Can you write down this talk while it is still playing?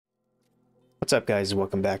What's up, guys?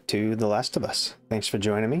 Welcome back to The Last of Us. Thanks for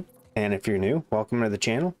joining me. And if you're new, welcome to the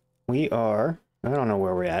channel. We are, I don't know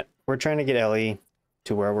where we're at. We're trying to get Ellie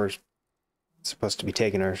to where we're supposed to be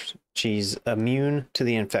taking her. She's immune to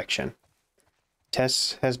the infection.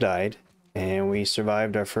 Tess has died, and we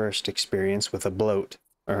survived our first experience with a bloat.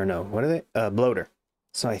 Or no, what are they? A bloater.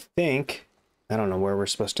 So I think, I don't know where we're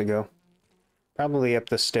supposed to go. Probably up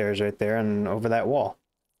the stairs right there and over that wall.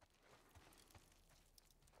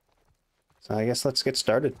 So I guess let's get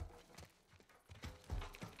started.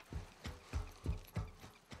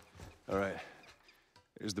 All right,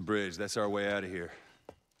 here's the bridge. That's our way out of here.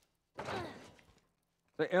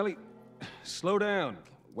 Hey, Ellie, slow down.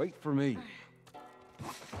 Wait for me.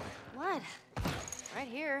 What? Right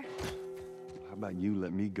here. How about you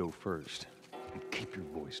let me go first and keep your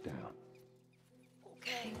voice down?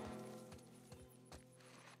 Okay.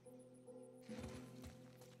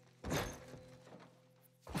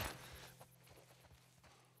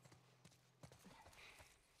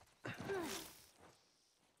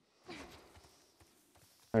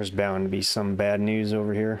 There's bound to be some bad news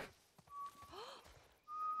over here.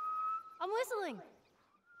 I'm whistling.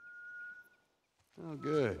 Oh,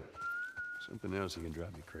 good. Something else you can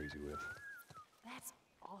drive me crazy with. That's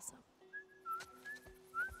awesome.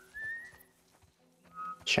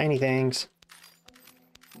 Shiny things.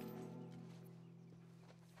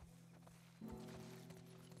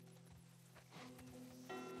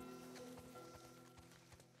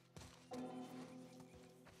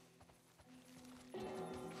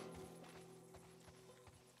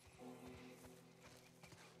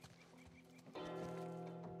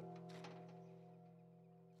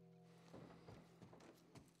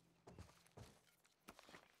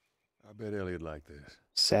 I bet Ellie'd like this.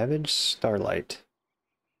 Savage Starlight.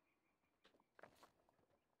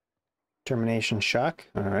 Termination shock.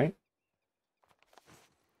 All right.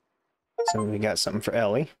 So we got something for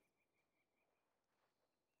Ellie.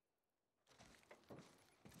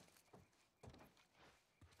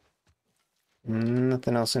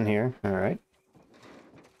 Nothing else in here. All right.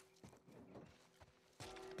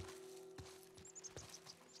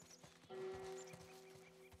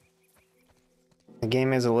 The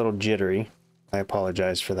game is a little jittery. I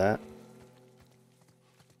apologize for that.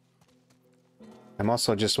 I'm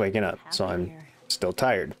also just waking up, so I'm still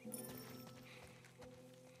tired.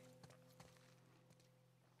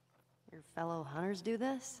 Your fellow hunters do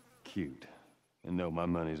this? Cute. And no, my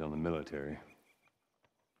money's on the military.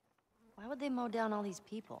 Why would they mow down all these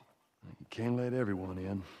people? You can't let everyone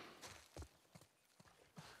in.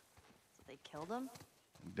 So they killed them?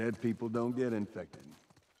 Dead people don't get infected.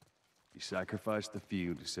 You sacrifice the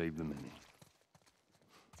few to save the many.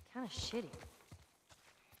 It's kind of shitty.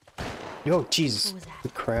 Yo, Jesus. What was that?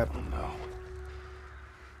 Good crap. Oh, no.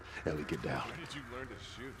 Ellie, get down. When did you learn to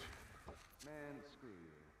shoot? Man, screw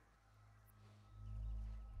you.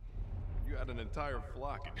 You had an entire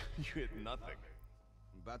flock and you hit nothing.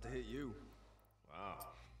 I'm about to hit you. Wow.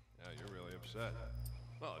 Yeah, you're really upset.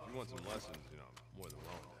 Well, if you want some lessons, you know, I'm more than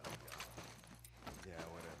willing to help you out. Yeah,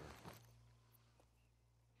 whatever.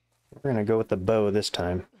 We're gonna go with the bow this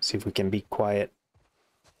time. See if we can be quiet.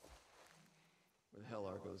 Where the hell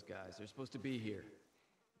are those guys? They're supposed to be here.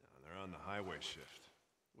 Yeah, they're on the highway shift.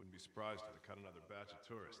 Wouldn't be surprised if they cut another batch of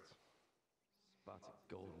tourists. Spot's a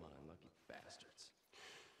gold mine, lucky bastards.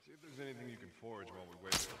 See if there's anything you can forage while we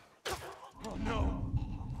wait. Oh no!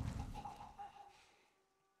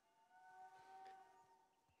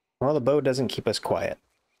 Well, the bow doesn't keep us quiet.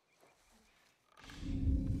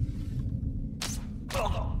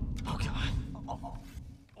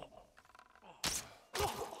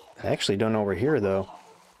 I actually don't know we're here, though.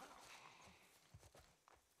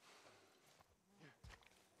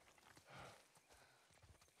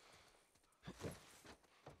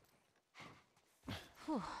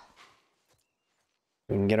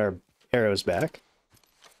 We can get our arrows back.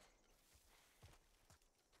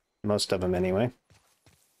 Most of them, anyway.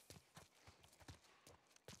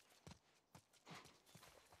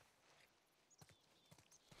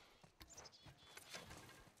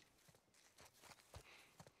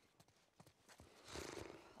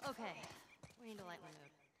 Okay, we need to lighten the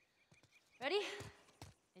mood. Ready?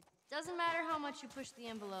 It doesn't matter how much you push the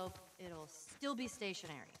envelope, it'll still be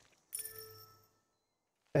stationary.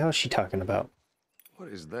 The hell is she talking about? What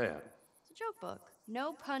is that? It's a joke book.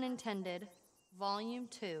 No pun intended. Volume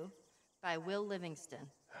 2 by Will Livingston.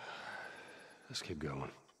 Let's keep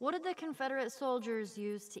going. What did the Confederate soldiers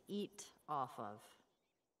use to eat off of?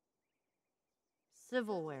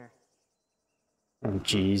 Silverware. Oh,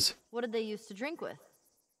 jeez. What did they use to drink with?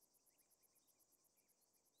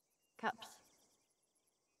 Cups.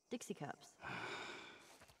 Dixie cups.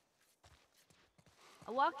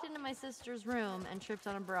 I walked into my sister's room and tripped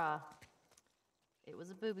on a bra. It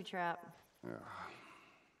was a booby trap.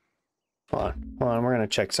 Hold on, we're gonna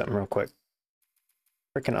check something real quick.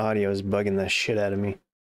 Freaking audio is bugging the shit out of me.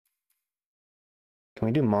 Can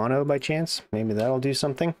we do mono by chance? Maybe that'll do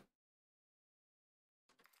something?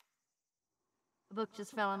 A book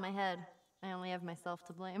just fell on my head. I only have myself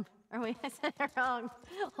to blame. Or wait, I said it wrong.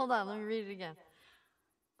 Hold on, let me read it again.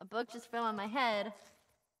 A book just fell on my head.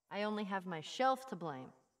 I only have my shelf to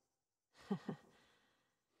blame.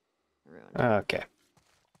 Ruined it. Okay.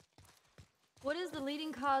 What is the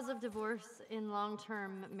leading cause of divorce in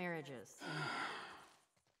long-term marriages?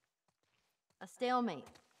 A stalemate.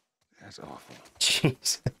 That's awful.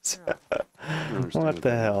 Jesus. You're awful. What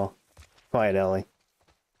the hell? Quiet, Ellie.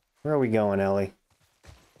 Where are we going, Ellie?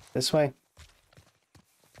 This way?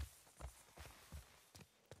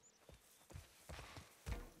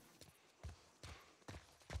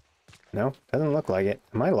 No, doesn't look like it.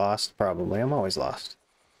 Am I lost? Probably. I'm always lost.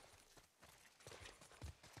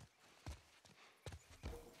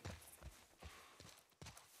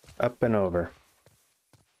 Up and over.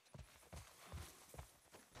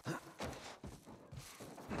 That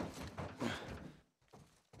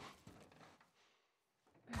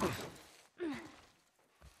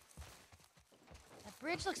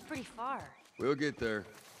bridge looks pretty far. We'll get there.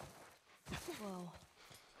 Whoa.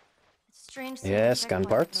 It's strange. Yes, seeing gun checkpoints with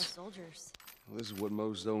parts. no soldiers. Well, this is what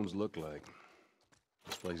most zones look like.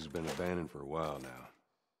 This place has been abandoned for a while now.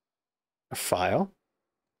 A file?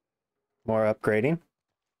 More upgrading?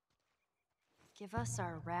 Give us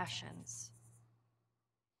our rations.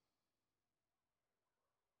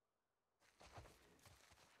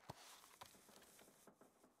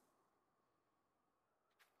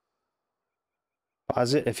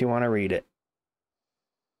 Pause it if you want to read it.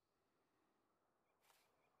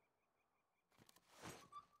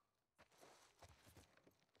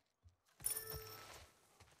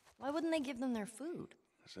 Why wouldn't they give them their food?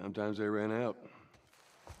 Sometimes they ran out.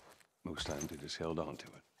 Most times they just held on to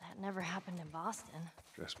it. That never happened in Boston.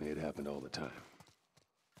 Trust me, it happened all the time.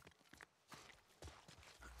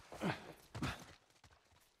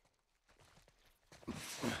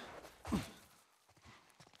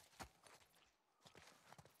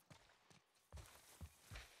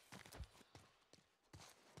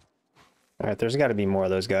 Alright, there's got to be more of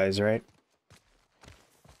those guys, right?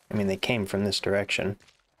 I mean, they came from this direction.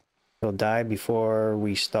 We'll die before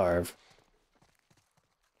we starve.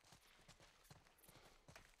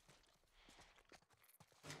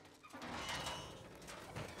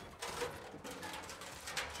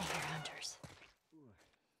 I hear hunters.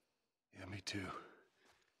 Yeah, me too.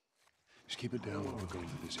 Just keep it down while we're going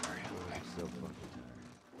through this area. I'm so fucking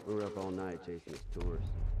tired. We were up all night chasing this tourist.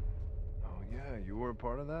 Oh yeah, you were a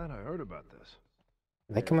part of that? I heard about this.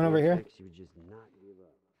 Are they coming over here? She would just not give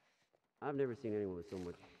up. I've never seen anyone with so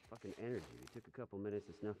much fucking energy. It took a couple minutes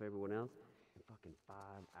to snuff everyone else, and fucking 5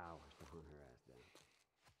 hours to hunt her ass down.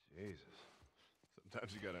 Jesus.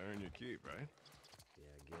 Sometimes you gotta earn your keep, right?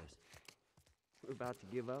 Yeah, I guess. We're about to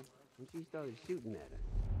give up when she started shooting at her.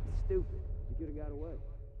 It's stupid. She could have got away.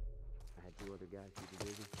 I had 2 other guys keep her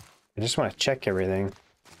busy. I just want to check everything. A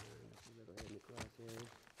little head in the crosshairs.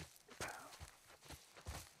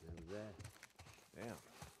 That was that. Damn.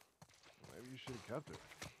 Well, maybe you should have kept it.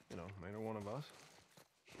 You know, made her one of us.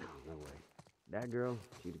 No, no way. That girl,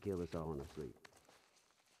 she'd have killed us all in her sleep.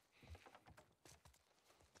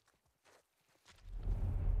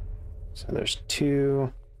 So there's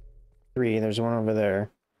 2, 3. There's one over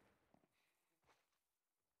there.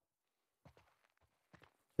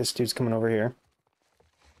 This dude's coming over here.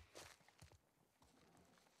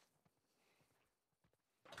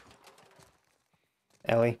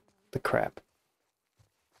 Ellie, the crap.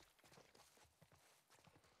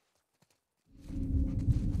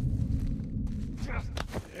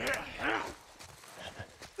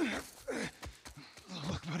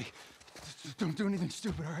 Look, buddy. Just don't do anything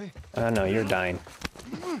stupid, all right? No, you're dying.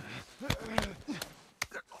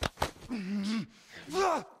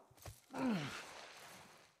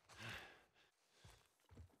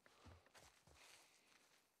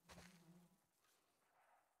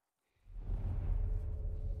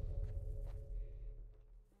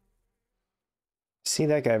 See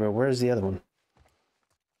that guy, but where's the other one?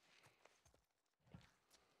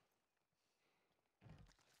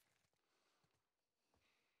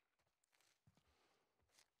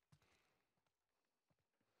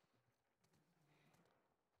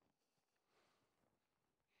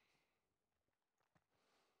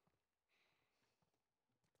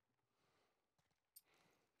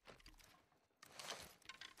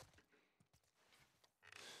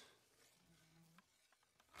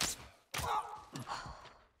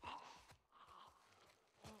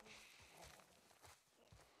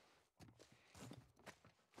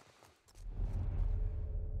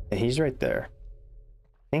 he's right there.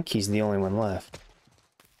 I think he's the only one left.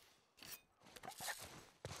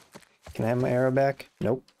 Can I have my arrow back?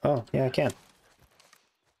 Nope. Oh, yeah, I can.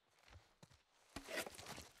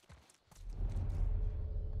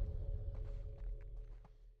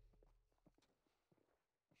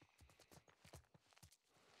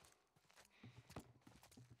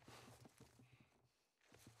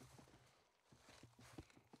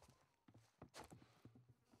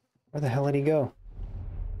 Where the hell did he go?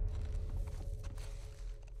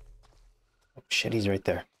 Oh, shit, he's right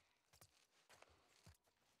there.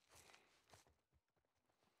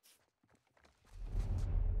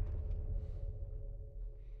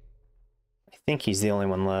 I think he's the only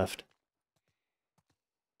one left.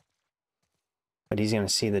 But he's gonna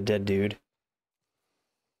see the dead dude.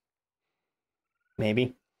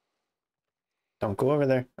 Maybe. Don't go over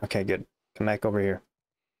there. Okay, good. Come back over here.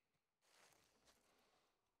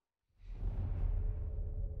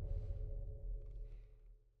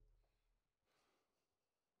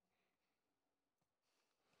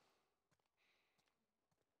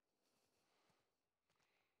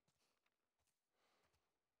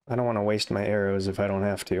 I don't want to waste my arrows if I don't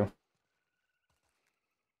have to.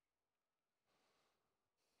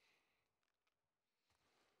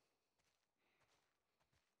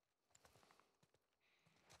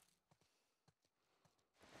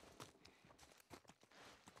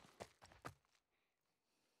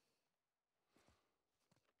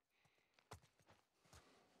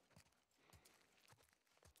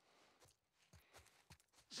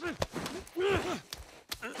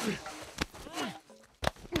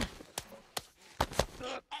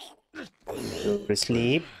 Go to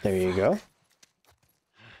sleep. There you go.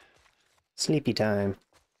 Sleepy time.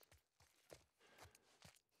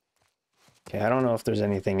 Okay, I don't know if there's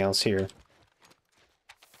anything else here.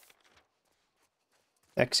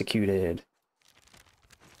 Executed.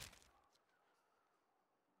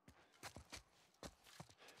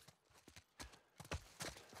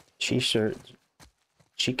 She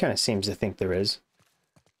kind of seems to think there is.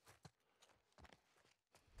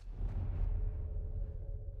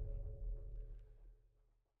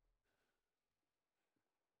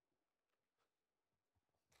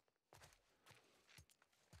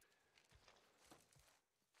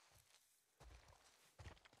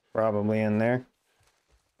 Probably in there.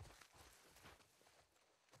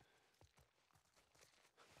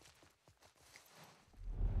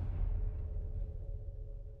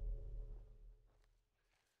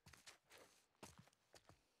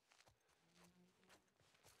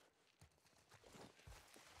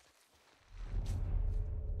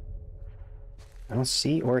 I don't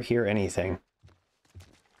see or hear anything.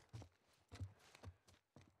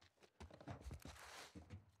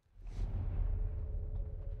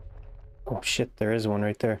 Oh shit, there is one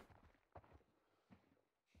right there.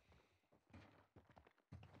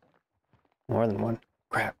 More than one.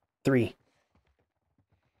 Crap. 3.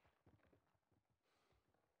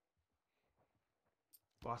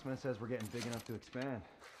 Bossman says we're getting big enough to expand.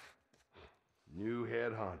 New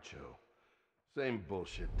head honcho. Same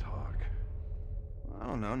bullshit talk. I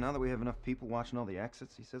don't know. Now that we have enough people watching all the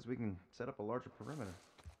exits, he says we can set up a larger perimeter.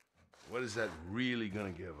 What is that really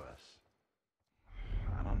gonna give us?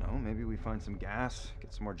 I don't know. Maybe we find some gas,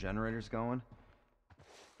 get some more generators going.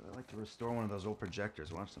 But I'd like to restore one of those old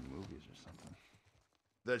projectors, watch some movies or something.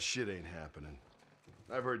 That shit ain't happening.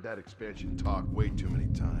 I've heard that expansion talk way too many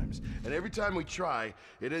times. And every time we try,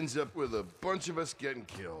 it ends up with a bunch of us getting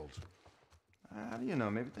killed. How do you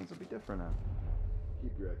know? Maybe things will be different now.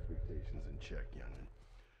 Keep your expectations in check, young'un.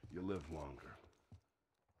 You'll live longer.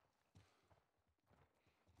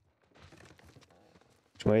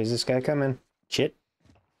 Which way is this guy coming? Shit.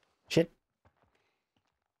 Shit.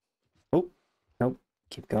 Oh. Nope.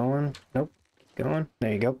 Keep going. Nope. Keep going.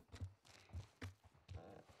 There you go.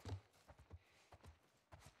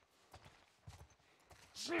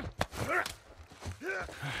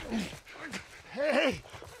 Hey!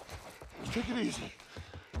 Take it easy.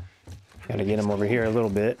 Gotta get him over here a little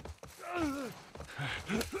bit.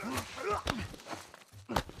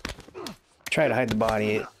 Try to hide the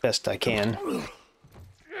body as best I can.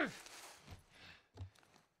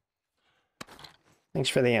 Thanks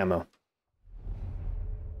for the ammo.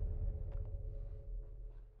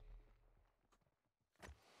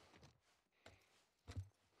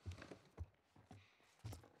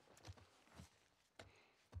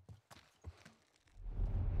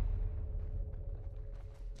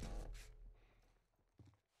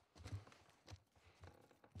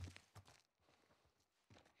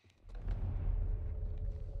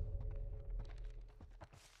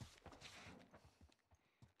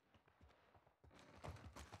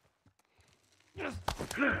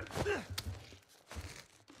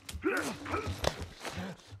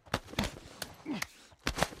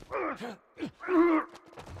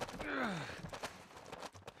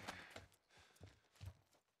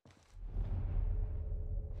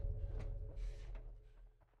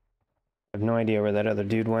 I have no idea where that other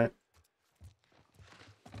dude went.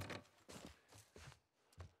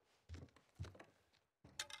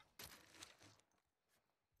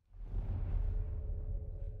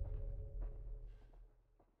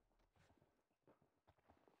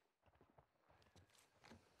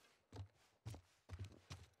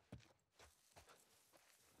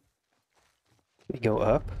 Did he go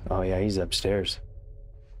up? Oh yeah, he's upstairs.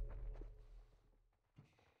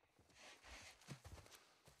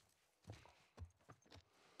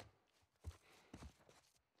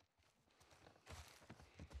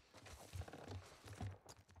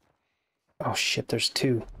 Oh shit, there's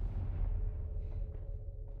two.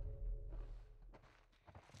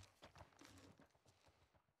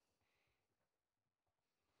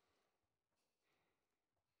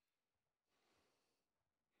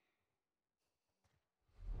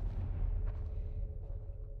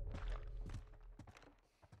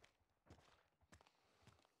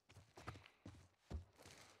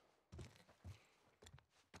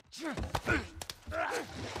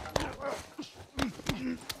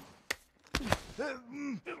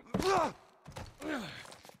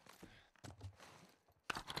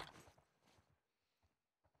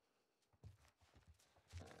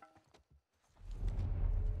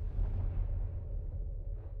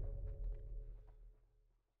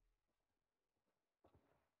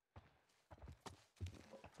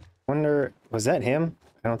 Wonder, was that him?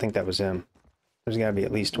 I don't think that was him. There's gotta be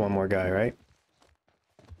at least one more guy, right?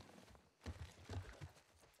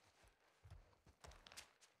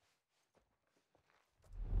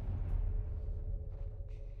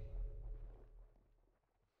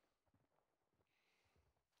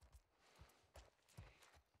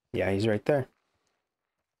 Yeah, he's right there.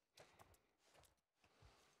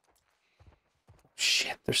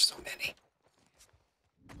 Shit, there's so many.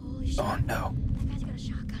 Holy shit. Oh no. That guy's got a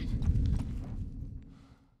shotgun.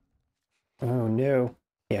 Oh no.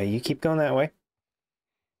 Yeah, you keep going that way.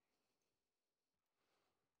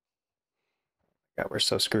 God, we're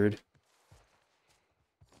so screwed.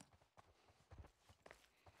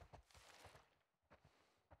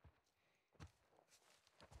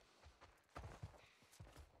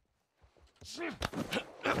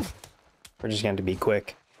 We're just going to be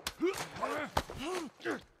quick.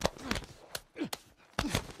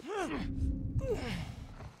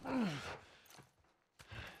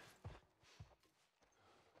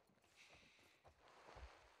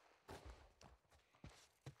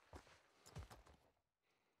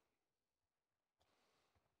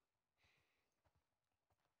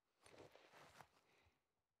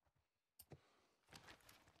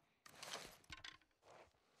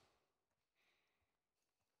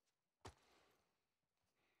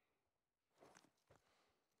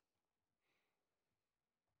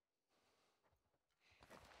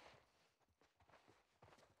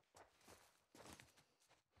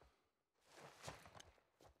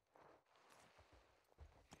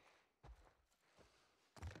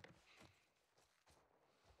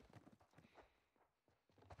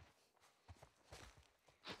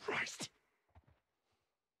 Christ.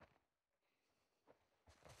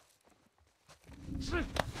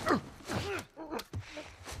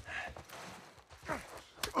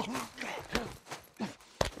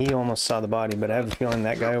 He almost saw the body, but I have a feeling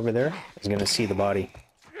that guy over there is going to see the body.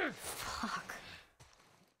 Fuck.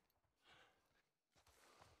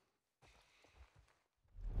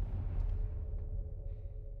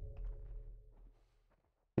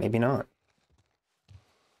 Maybe not.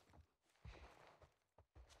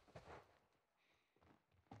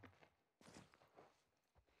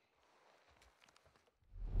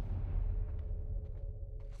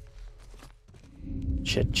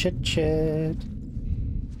 Chit, chit, chit.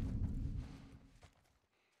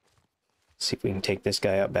 See if we can take this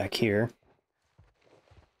guy out back here.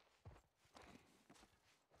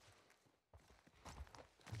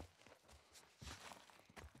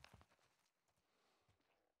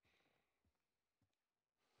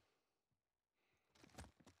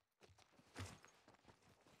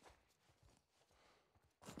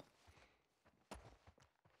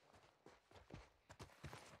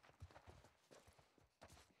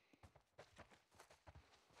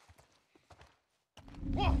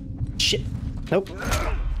 Shit. Nope.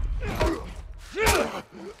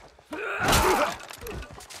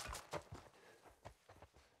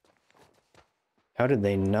 How did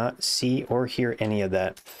they not see or hear any of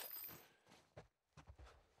that?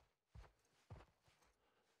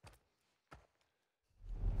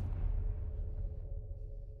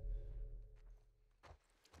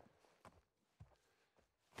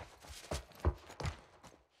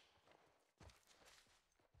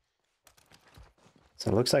 So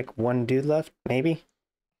it looks like one dude left, maybe?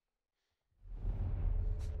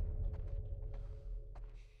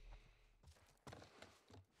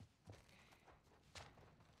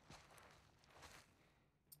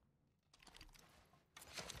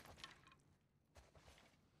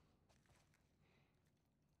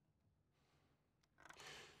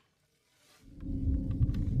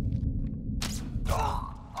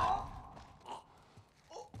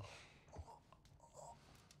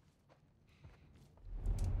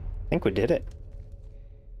 I think we did it.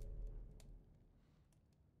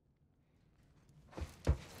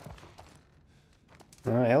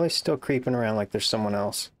 Ellie's still creeping around like there's someone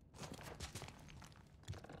else.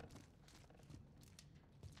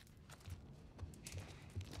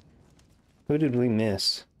 Who did we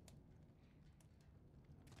miss?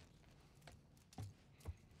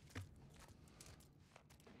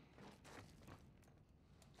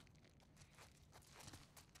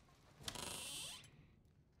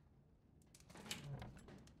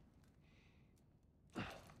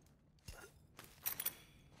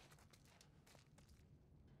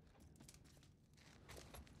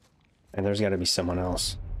 And there's got to be someone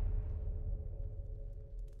else.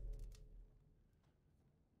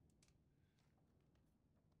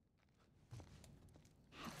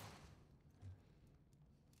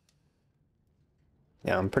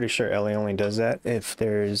 Yeah, I'm pretty sure Ellie only does that if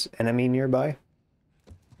there's enemy nearby.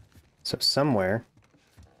 So somewhere.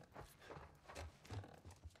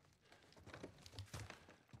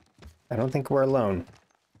 I don't think we're alone.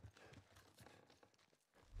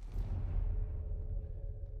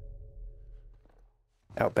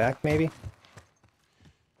 Out back, maybe?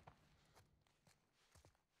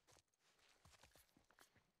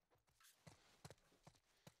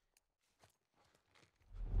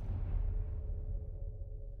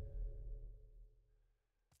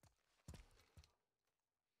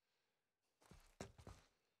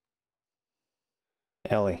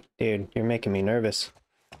 Ellie, dude, you're making me nervous.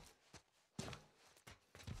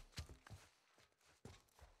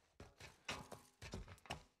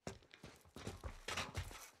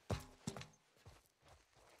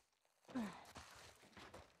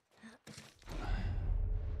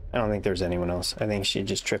 I don't think there's anyone else. I think she's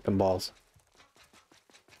just tripping balls.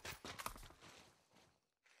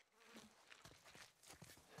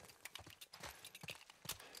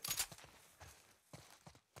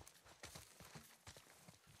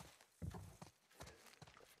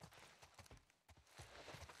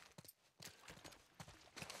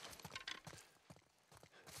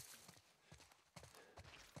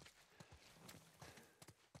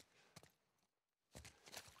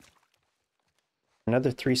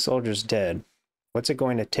 Another 3 soldiers dead. What's it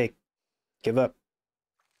going to take? Give up.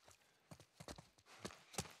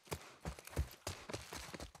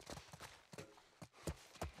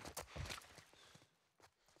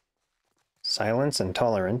 Silence and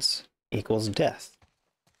tolerance equals death.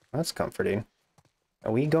 That's comforting.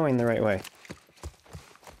 Are we going the right way?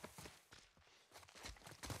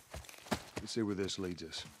 Let's see where this leads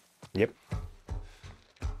us. Yep.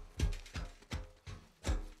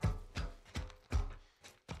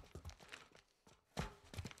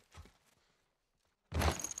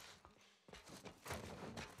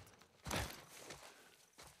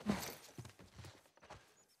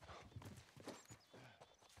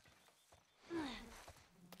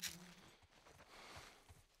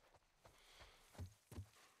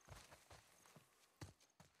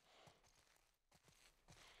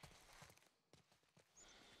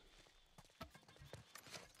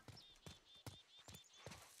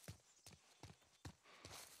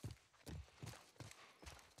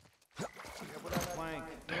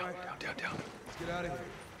 Down. Let's get out of here.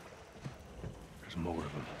 There's more of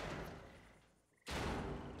them.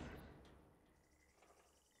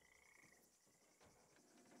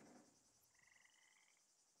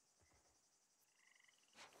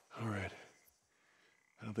 All right.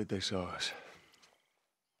 I don't think they saw us.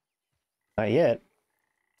 Not yet.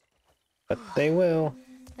 But they will.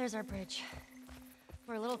 There's our bridge.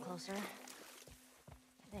 We're a little closer.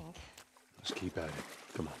 I think. Let's keep at it.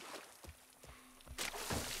 Come on.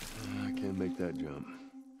 I can't make that jump.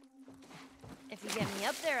 If you get me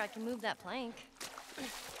up there, I can move that plank.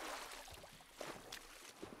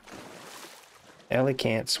 Ellie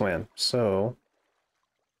can't swim, so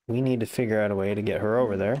we need to figure out a way to get her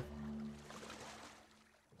over there.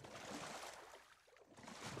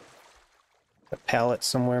 A pallet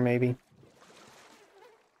somewhere, maybe?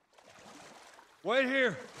 Wait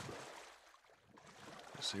here.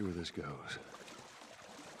 Let's see where this goes.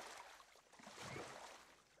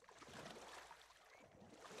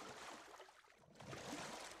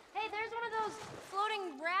 Hey, there's one of those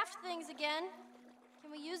floating raft things again.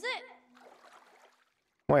 Can we use it?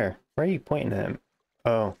 Where? Where are you pointing at him?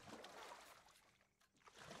 Oh.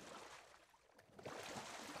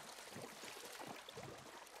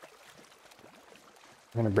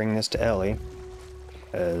 I'm gonna bring this to Ellie,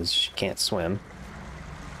 because she can't swim.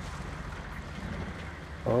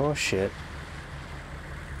 Oh shit.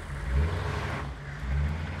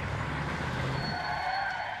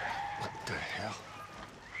 What the hell?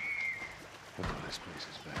 Oh, this place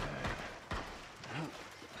is bad.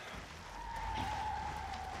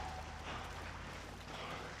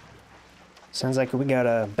 Sounds like we got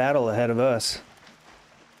a battle ahead of us.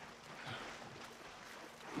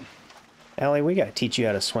 Ellie, we gotta teach you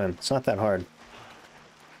how to swim. It's not that hard.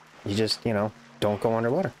 You just, you know, don't go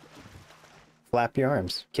underwater. Flap your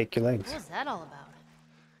arms, kick your legs. What was that all about?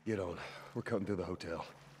 Get on. We're cutting through the hotel.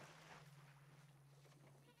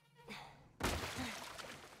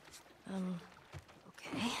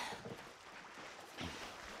 Okay.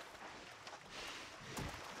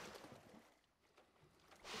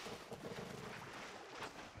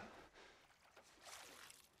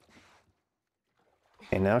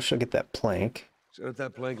 Okay, now she'll get that plank. Set up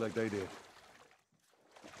that plank like they did.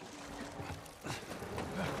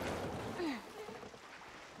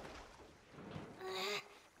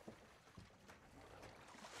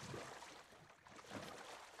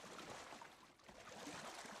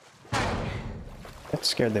 That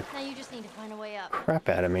scared the Now you just need to find a way up. crap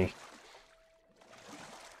out of me.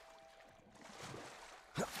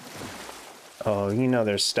 Oh, you know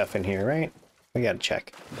there's stuff in here, right? We gotta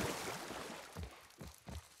check.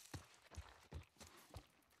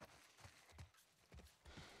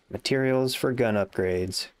 Materials for gun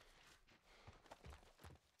upgrades.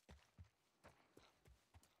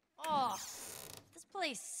 Oh, this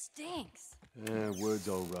place stinks. Yeah, wood's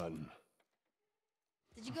all rotten.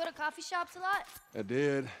 Did you go to coffee shops a lot? I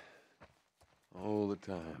did. All the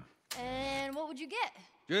time. And what would you get?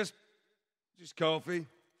 Just coffee.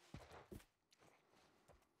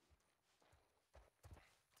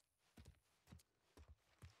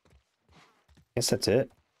 Guess that's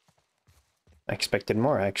it. I expected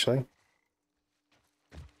more, actually.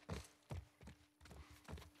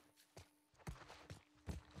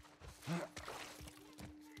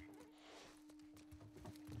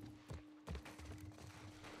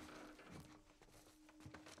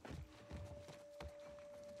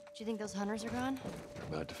 Do you think those hunters are gone?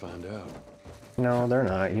 About to find out. No, they're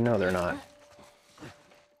not. You know they're not.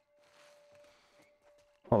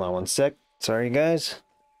 Hold on one sec. Sorry, guys.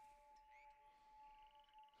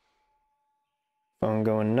 Phone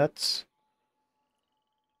going nuts.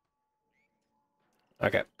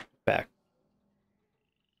 Okay, back.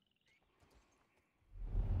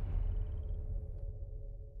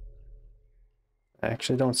 I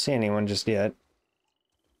actually don't see anyone just yet.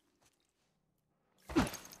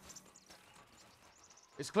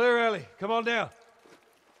 It's clear, Ellie. Come on down.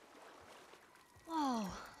 Whoa,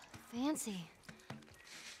 fancy.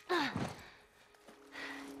 You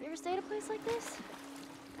ever stayed at a place like this?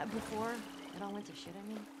 Before it all went to shit, I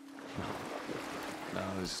mean? No,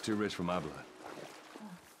 this is too rich for my blood.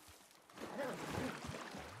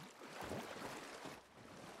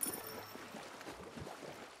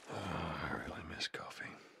 Oh, I really miss coffee.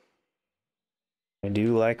 I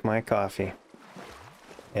do like my coffee.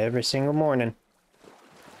 Every single morning.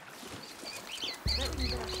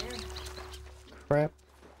 Crap.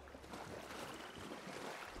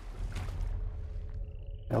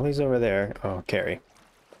 Ellie's over there. Oh, Carrie.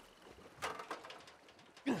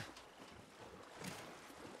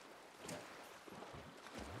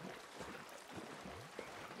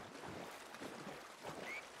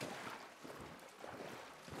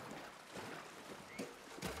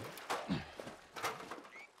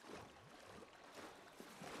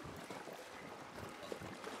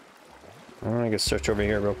 I'm gonna go search over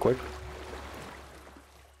here real quick.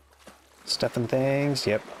 Stuff and things,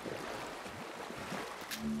 yep.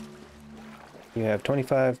 You have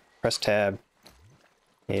 25, press tab.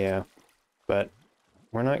 Yeah, but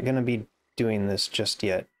we're not gonna be doing this just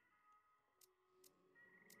yet.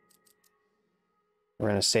 We're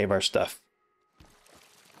gonna save our stuff.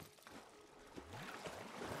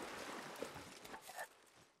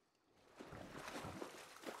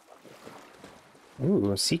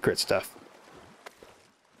 Ooh, secret stuff.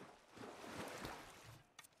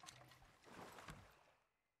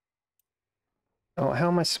 Oh, how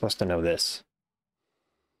am I supposed to know this?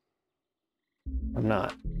 I'm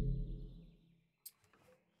not.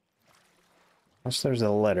 Unless there's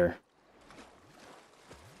a letter.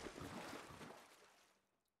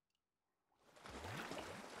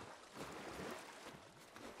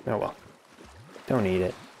 Oh well. Don't eat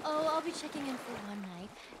it. Oh, I'll I'll be checking in for one night,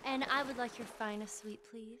 and I would like your finest suite,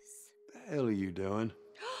 please. The hell are you doing?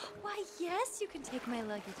 Why, yes, you can take my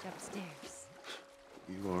luggage upstairs.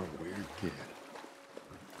 You are a weird kid.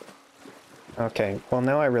 Okay, well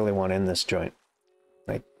now I really want in this joint.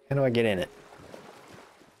 Like, how do I get in it?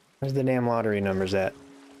 Where's the damn lottery numbers at?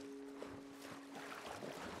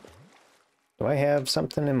 Do I have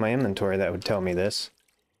something in my inventory that would tell me this?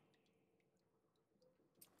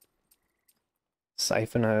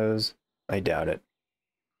 Siphon hose? I doubt it.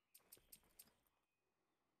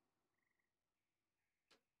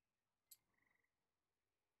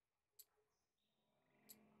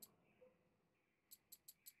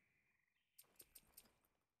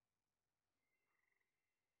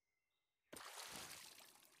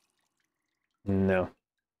 No.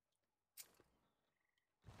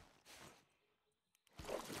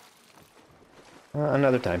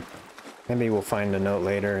 Another time. Maybe we'll find a note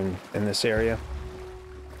later in this area.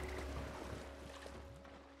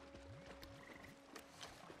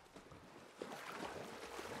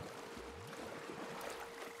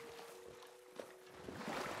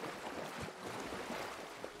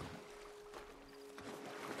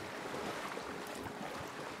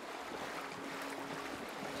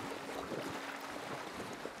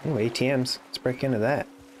 Oh, ATMs. Let's break into that.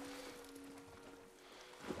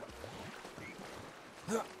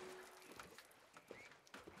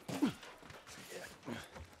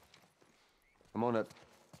 I'm on it.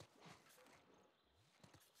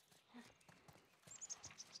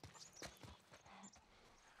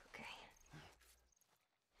 Okay.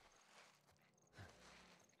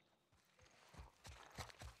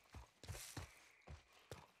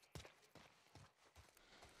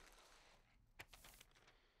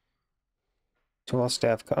 To all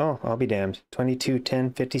staff. Oh, I'll be damned.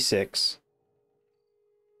 221056.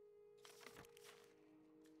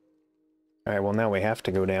 Alright, well now we have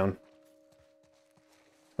to go down.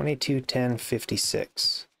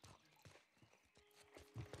 221056.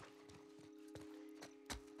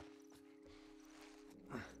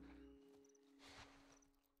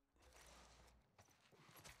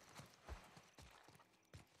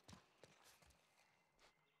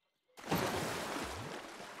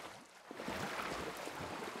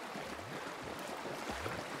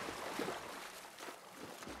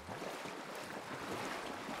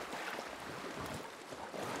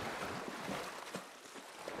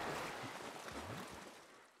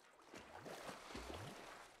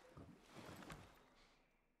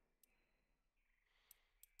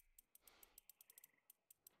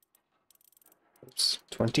 Oops.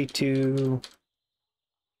 22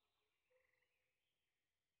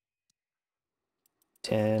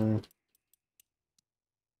 10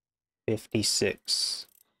 56.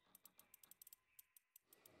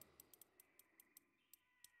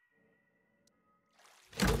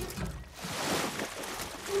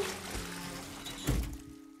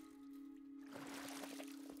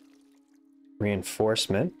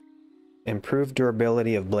 Reinforcement. Improved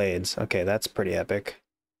durability of blades. Okay, that's pretty epic.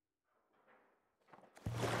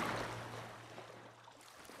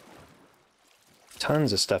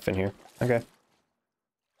 Tons of stuff in here. Okay.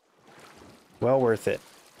 Well worth it.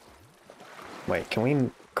 Wait, can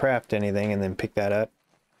we craft anything and then pick that up?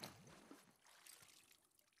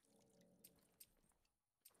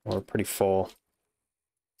 We're pretty full.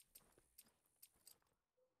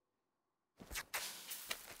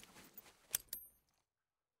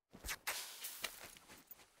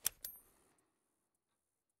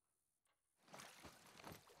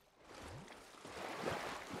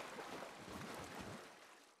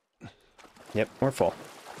 Yep, we're full.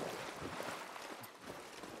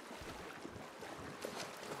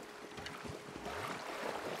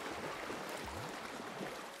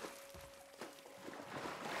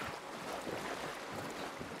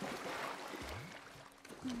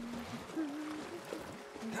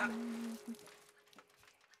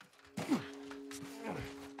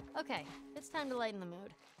 Okay, it's time to lighten the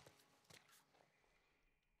mood.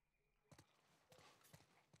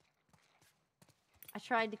 I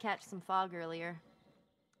tried to catch some fog earlier.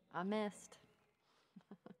 I missed.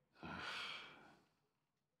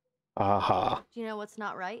 Aha. Do you know what's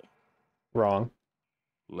not right? Wrong.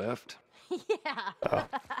 Left? Yeah. Oh.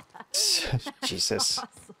 Jesus.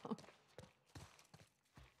 Awesome.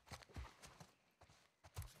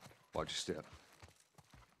 Watch your step.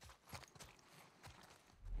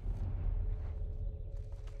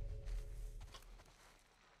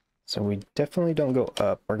 So we definitely don't go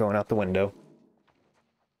up. We're going out the window.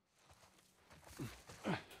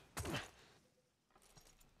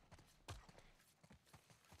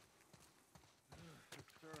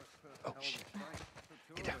 Oh, shit.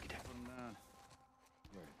 Get down, get down.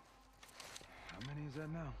 many is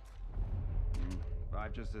that now?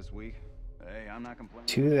 5 just this week. Hey, I'm not complaining.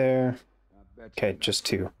 2 there. I bet Okay, you. just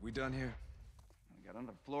 2. We done here? I got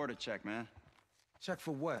another floor to check, man. Check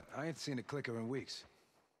for what? I ain't seen a clicker in weeks.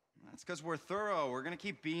 That's because we're thorough. We're gonna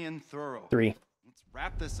keep being thorough. 3. Let's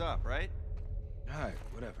wrap this up, right? All right,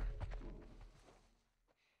 whatever.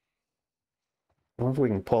 I wonder if we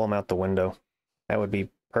can pull him out the window. That would be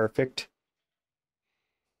perfect.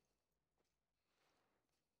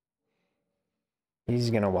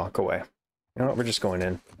 He's gonna walk away. You know what? We're just going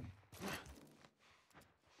in.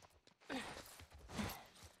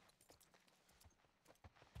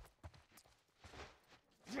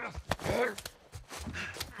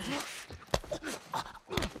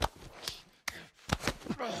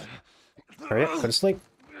 Hurry up, go to sleep.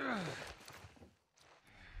 Hey,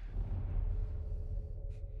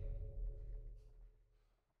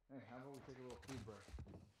 how about we take a little food break?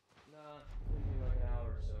 Nah, give me like an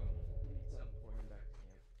hour or so. Eat something before I head back to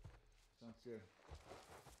camp. Sounds good.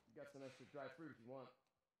 You got some extra dry fruit if you want.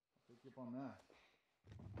 I'll take you up on that.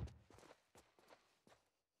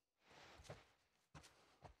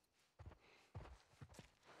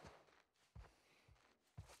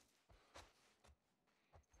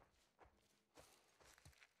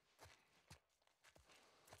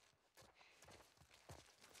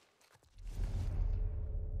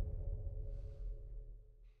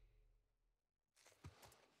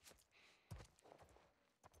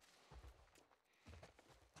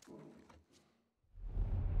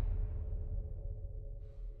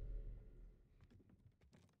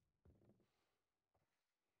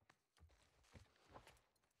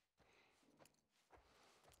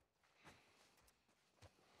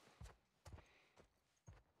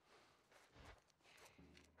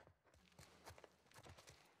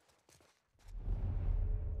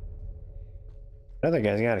 The other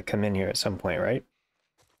guy's got to come in here at some point, right?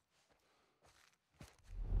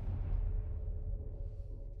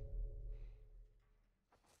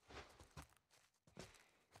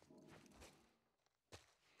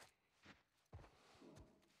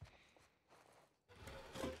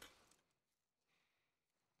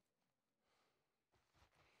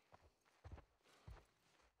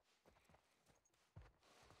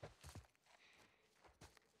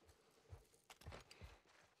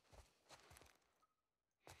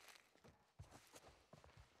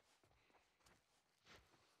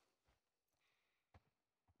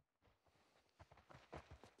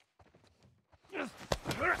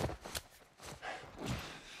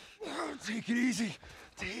 Take it easy.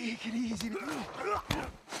 Take it easy.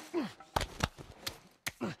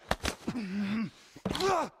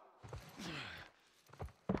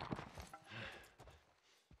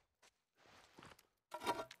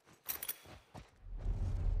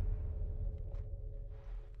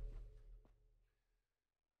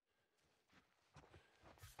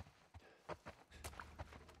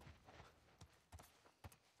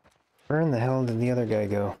 Where in the hell did the other guy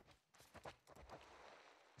go?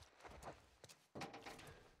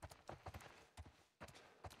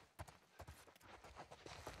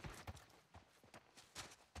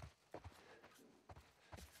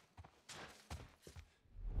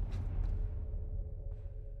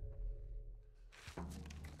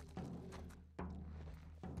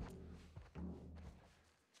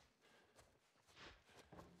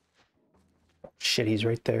 Shit, he's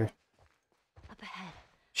right there. Up ahead.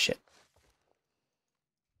 Shit.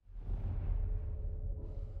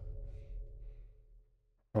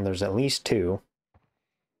 Well, there's at least 2.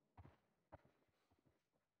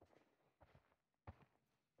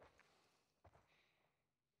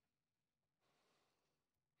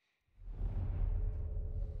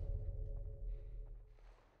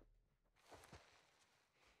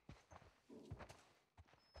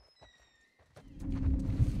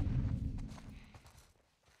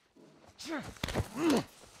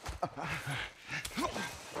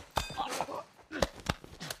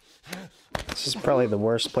 This is probably the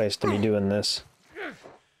worst place to be doing this.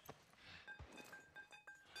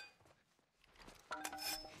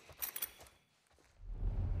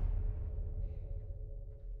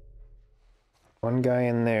 One guy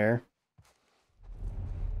in there.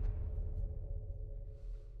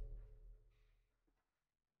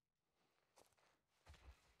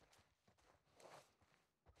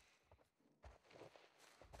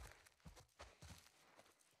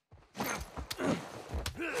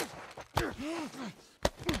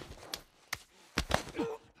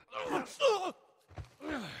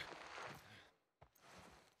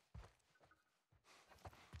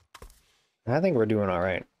 I think we're doing all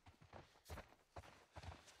right.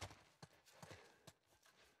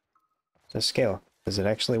 The scale. Does it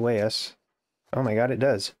actually weigh us? Oh my god, it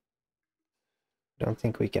does. Don't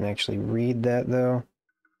think we can actually read that though.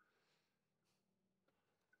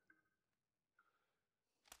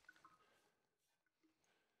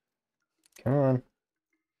 Come on.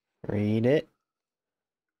 Read it.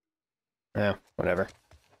 Oh, whatever.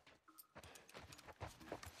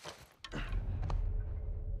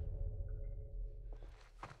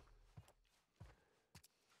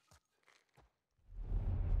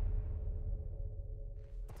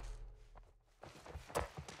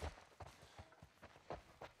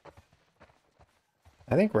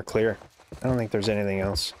 I think we're clear. I don't think there's anything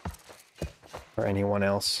else. Or anyone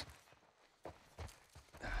else.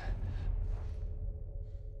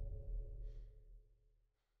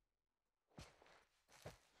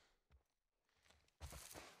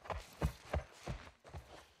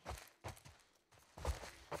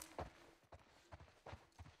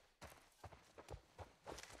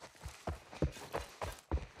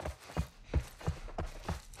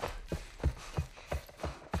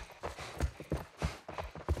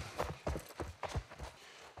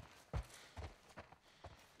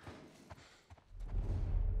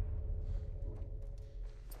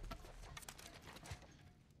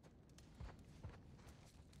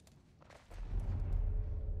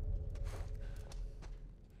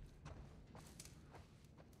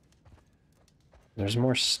 There's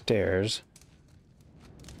more stairs.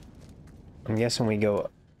 I'm guessing we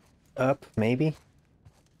go up, maybe?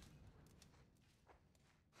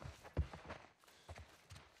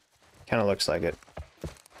 Kind of looks like it.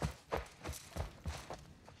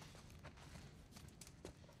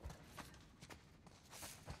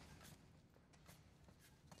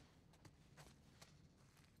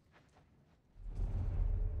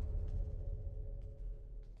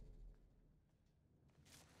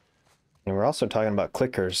 And we're also talking about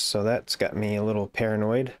clickers, so that's got me a little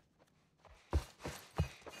paranoid.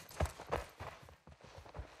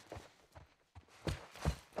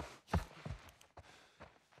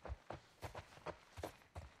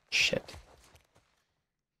 Shit.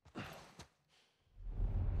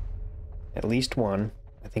 At least one.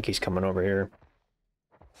 I think he's coming over here.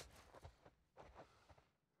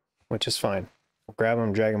 Which is fine. We'll grab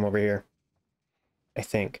him, drag him over here. I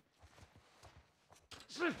think.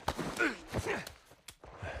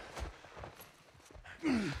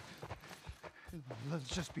 Let's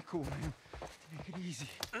just be cool, man. Take it easy.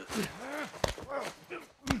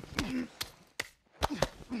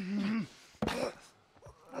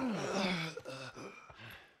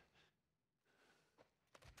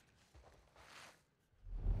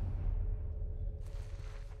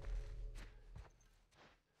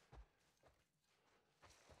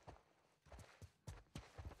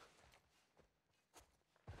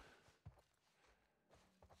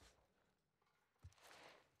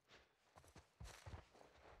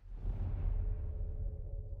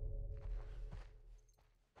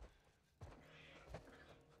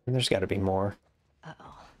 And there's got to be more.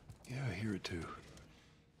 Uh-oh. Yeah, I hear it too.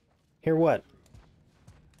 Hear what?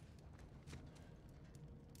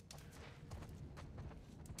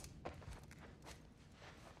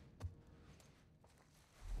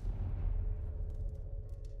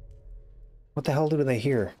 What the hell do they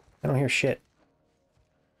hear? I don't hear shit.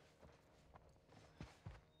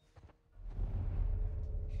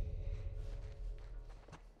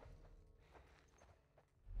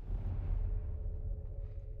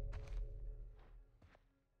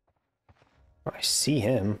 Oh, I see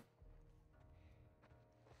him.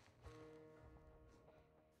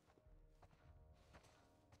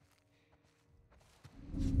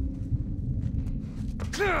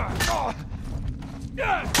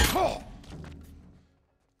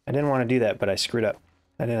 I didn't want to do that, but I screwed up.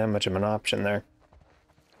 I didn't have much of an option there.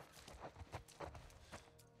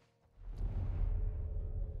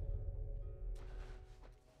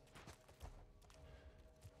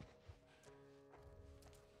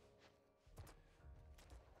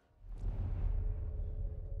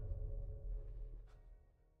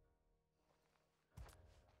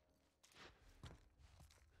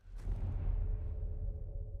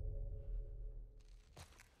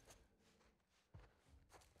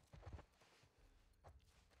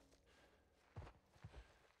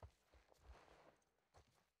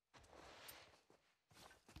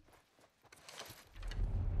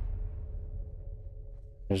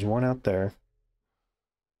 There's one out there.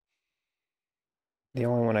 The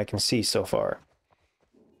only one I can see so far.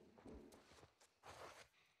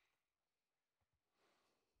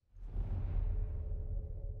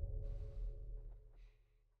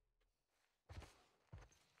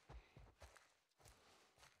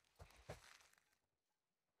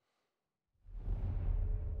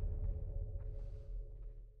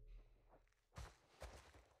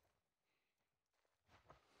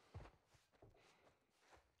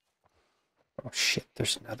 Oh shit,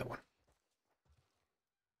 there's another one.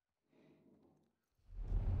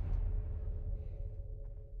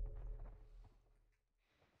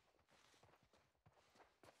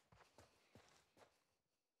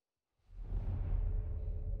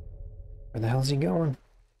 Where the hell's he going?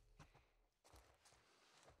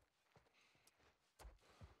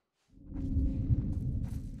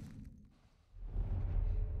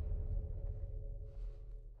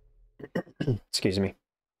 Excuse me.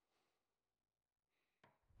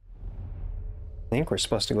 I think we're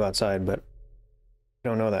supposed to go outside, but I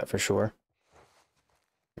don't know that for sure.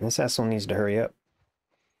 And this asshole needs to hurry up.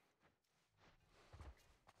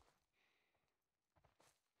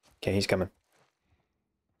 Okay, he's coming.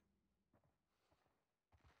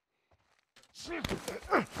 Where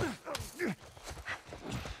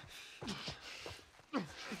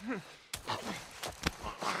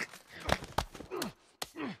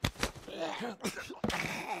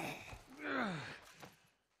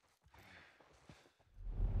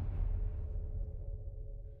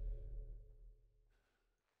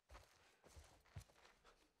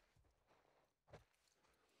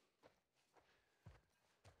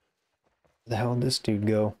the hell did this dude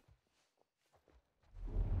go?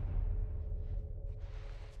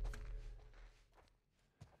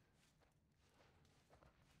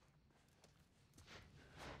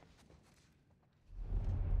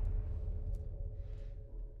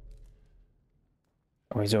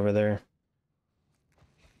 Oh, he's over there.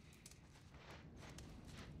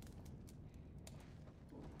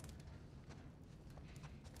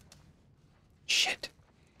 Shit.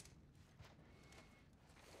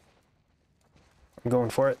 I'm going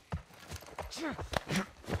for it.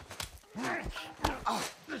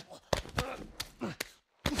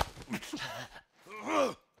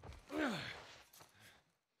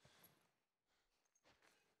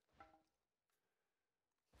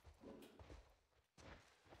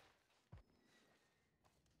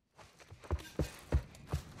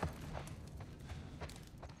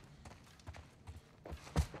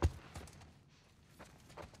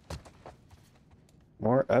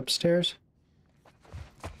 More upstairs?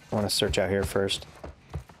 I want to search out here first.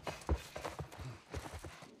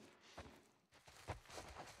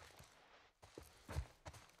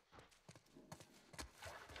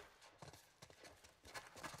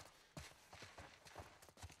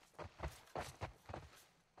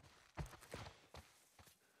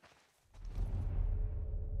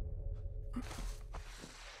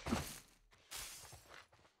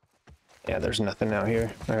 Yeah, there's nothing out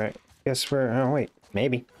here. All right, guess we're, oh wait,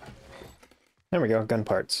 maybe. There we go, gun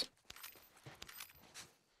parts.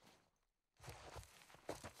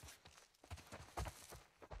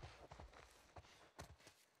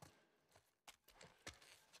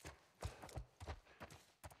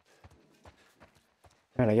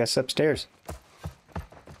 All right, I guess upstairs.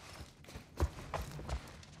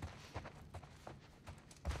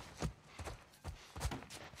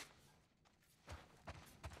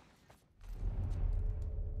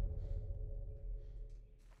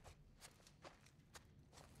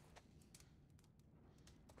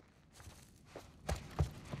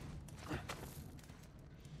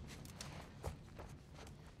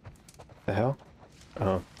 The hell?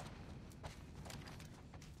 Oh.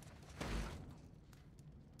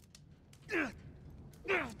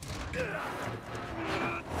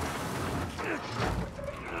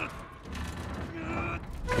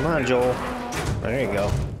 Come on, Joel. There you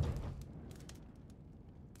go.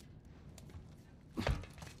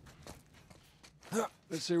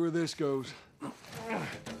 Let's see where this goes.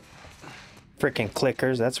 Freaking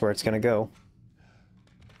clickers, that's where it's gonna go.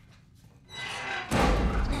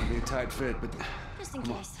 It'll be a tight fit, but Just in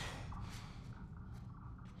case.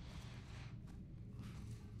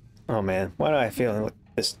 Oh man, why do I feel like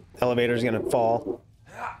this elevator's gonna fall?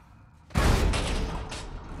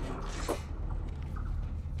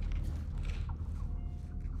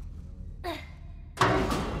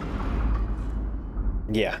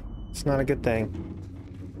 Yeah, it's not a good thing.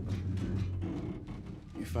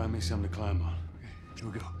 you find me something to climb on. Okay,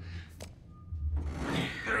 here we go.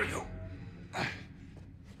 There we go.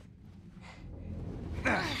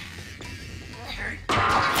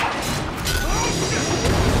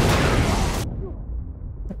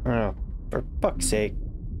 Oh, for fuck's sake.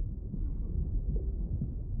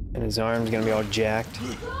 And his arm's gonna be all jacked.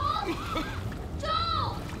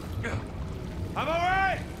 I'm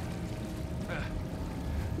alright!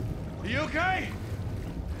 Are you okay?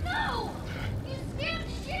 No! You scared the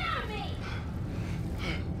shit out of me!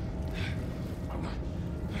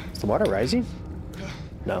 Is the water rising?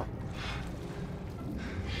 No.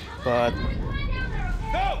 But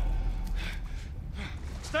No!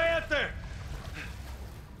 Stay out there!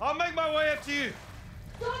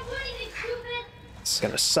 This is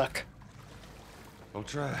gonna suck. I'll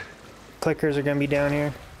try. Clickers are gonna be down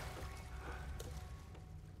here.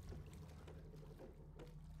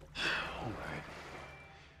 All right.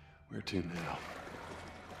 Where to now?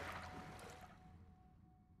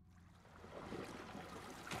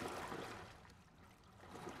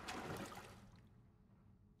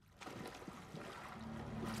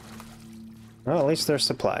 Well, at least there's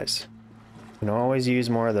supplies. You can always use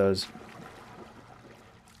more of those.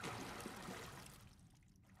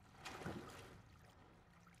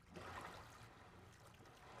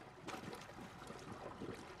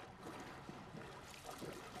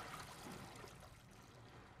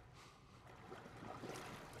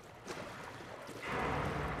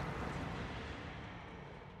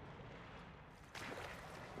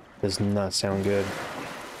 Does not sound good.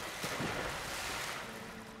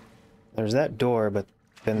 There's that door, but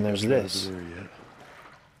then there's this. There yet.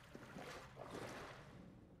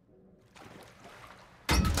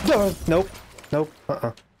 Oh, nope. Nope.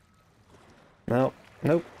 Uh-uh. Nope.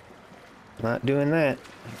 Nope. Not doing that.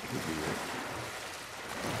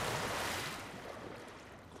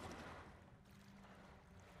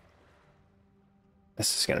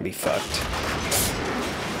 This is gonna be fucked.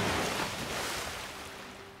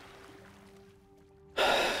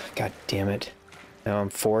 God damn it. Now I'm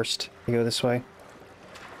forced to go this way.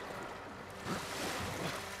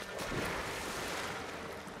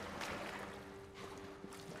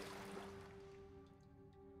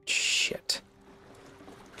 Shit.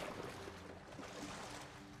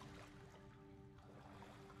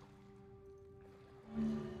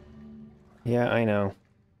 Yeah, I know.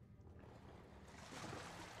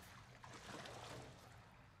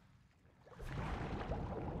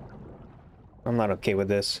 I'm not okay with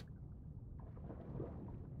this.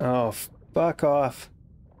 Oh, fuck off.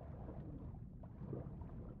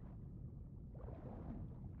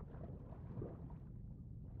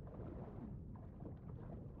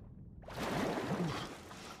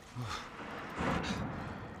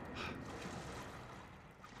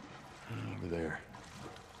 Over there.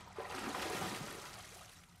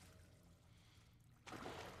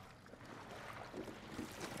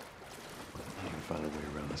 I can find a way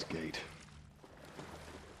around this gate.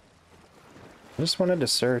 I just wanted to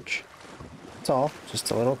search. That's all. Just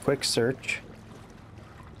a little quick search.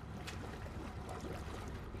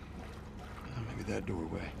 Maybe that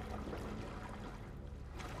doorway.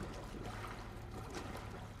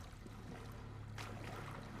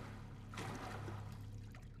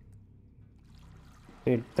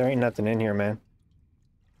 Dude, there ain't nothing in here, man.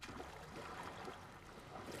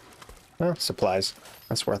 Well, supplies.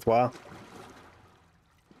 That's worthwhile.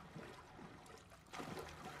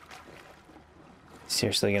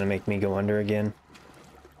 Seriously gonna make me go under again?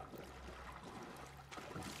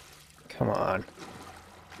 Come on.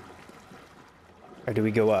 Or do we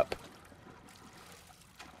go up?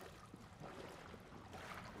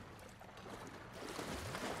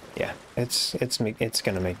 Yeah, it's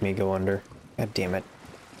gonna make me go under. God damn it.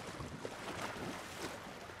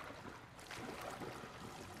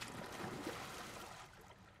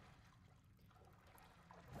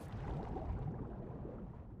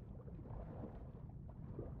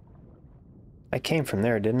 I came from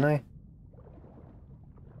there, didn't I?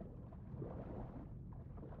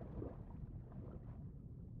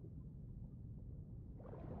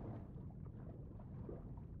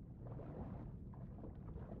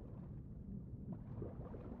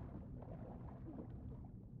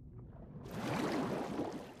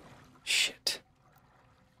 Shit.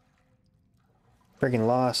 Friggin'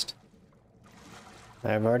 lost.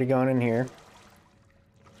 I've already gone in here.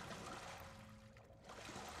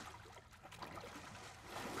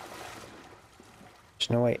 There's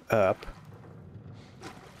no way up.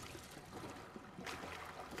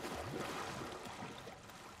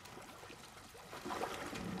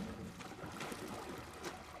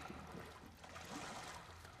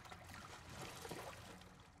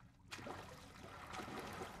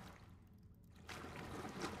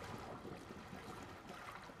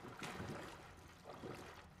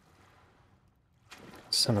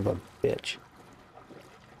 Son of a bitch.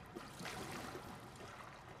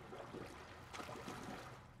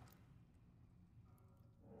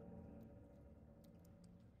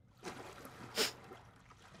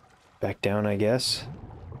 Back down, I guess.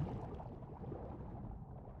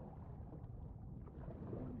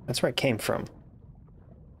 That's where I came from.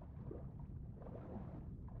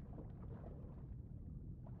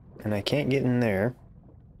 And I can't get in there.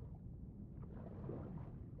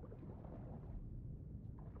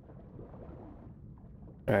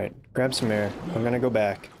 Alright, grab some air. I'm gonna go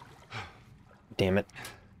back. Damn it.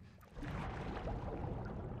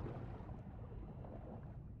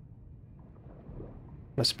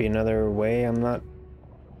 Must be another way I'm not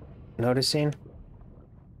noticing.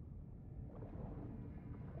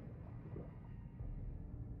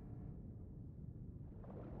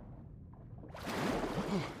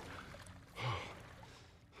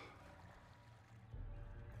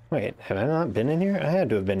 Wait, have I not been in here? I had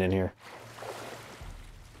to have been in here.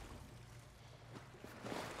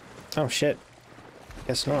 Oh shit.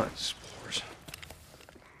 Guess not. Spores.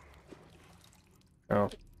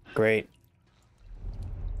 Oh, great.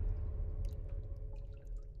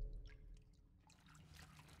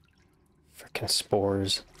 Frickin'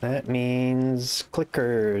 spores. That means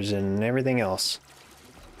clickers and everything else.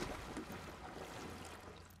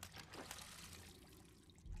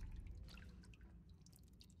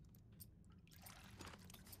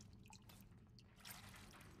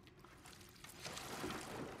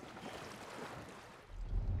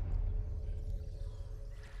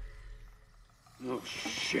 Oh,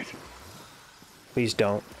 shit. Please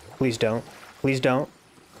don't. Please don't. Please don't.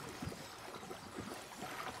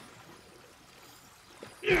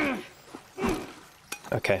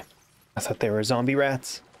 Okay. I thought they were zombie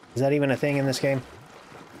rats. Is that even a thing in this game?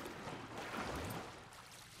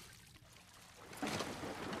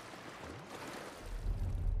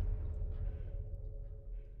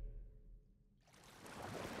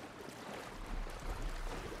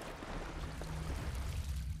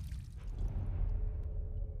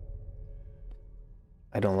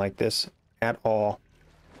 I don't like this at all.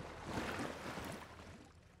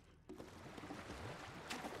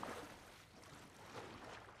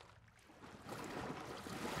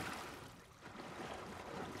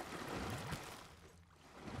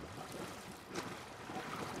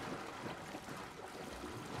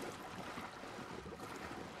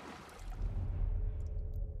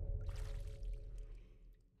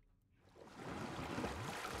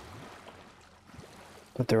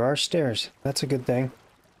 But there are stairs. That's a good thing.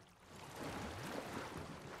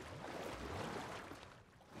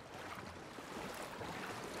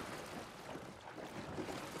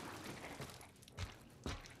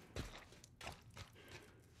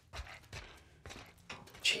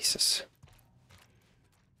 Jesus.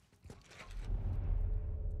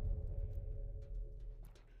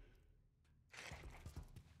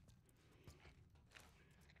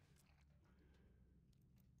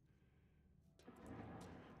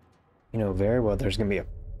 You know very well there's gonna be a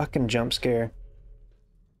fucking jump scare.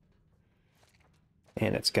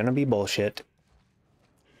 And it's gonna be bullshit.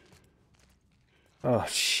 Oh,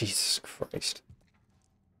 Jesus Christ.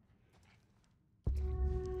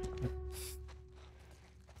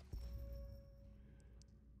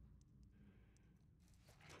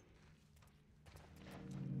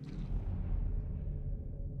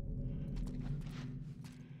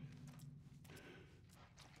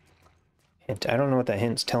 Hint. I don't know what that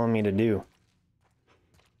hint's telling me to do.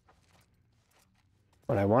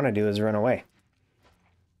 What I want to do is run away.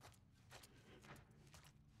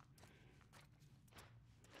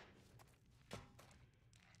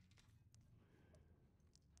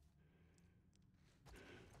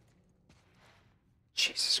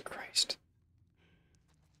 Jesus Christ.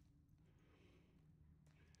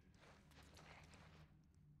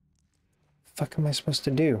 The fuck am I supposed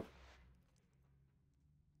to do?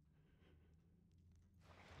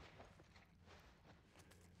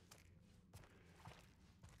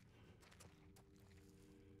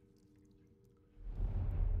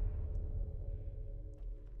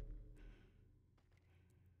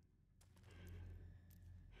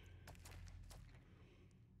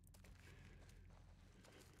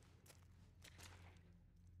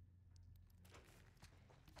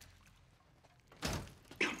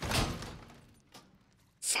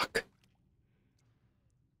 Fuck.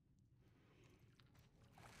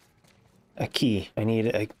 A key. I need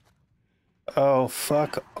a... Oh,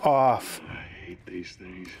 fuck off. I hate these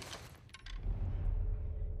things.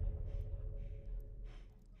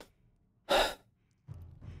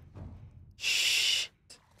 Shit.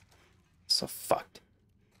 So fucked.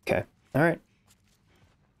 Okay. Alright.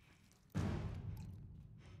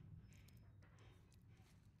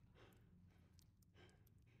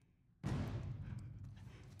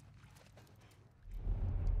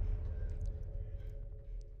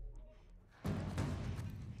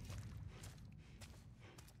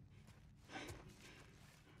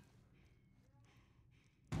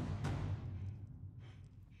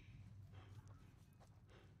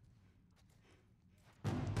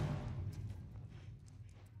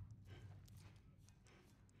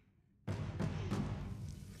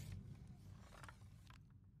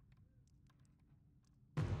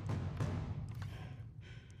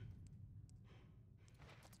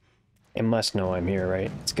 It must know I'm here,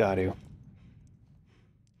 right? It's got to.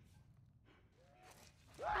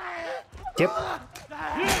 Yep.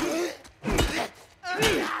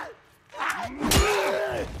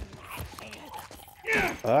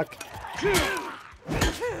 Fuck.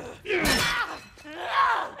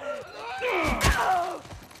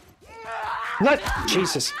 What?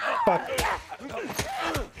 Jesus. Fuck.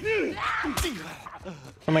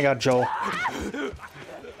 Oh my god, Joel.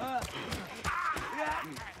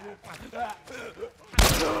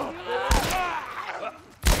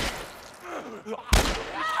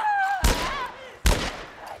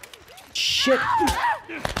 Shit.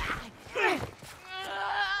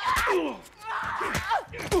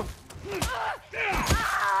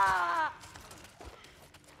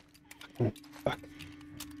 Fuck.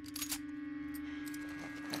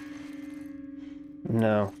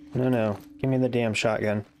 No, no, no. Give me the damn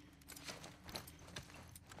shotgun.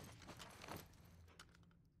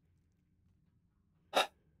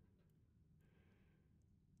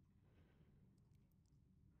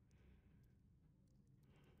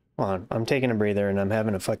 Hold on, I'm taking a breather and I'm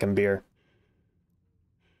having a fucking beer.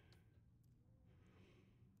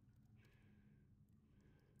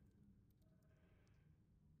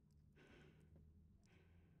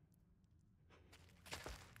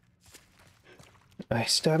 I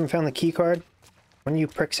still haven't found the key card. One of you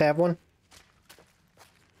pricks have one?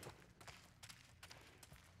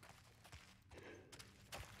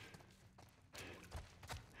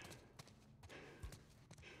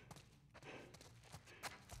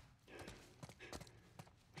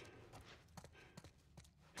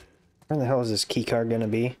 Where the hell is this key card gonna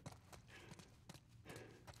be?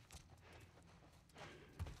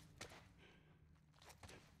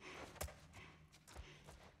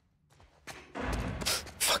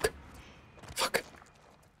 Fuck. Fuck.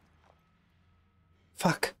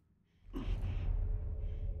 Fuck.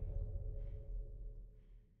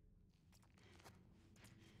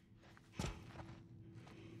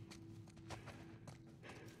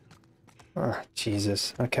 Oh,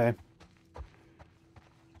 Jesus. Okay.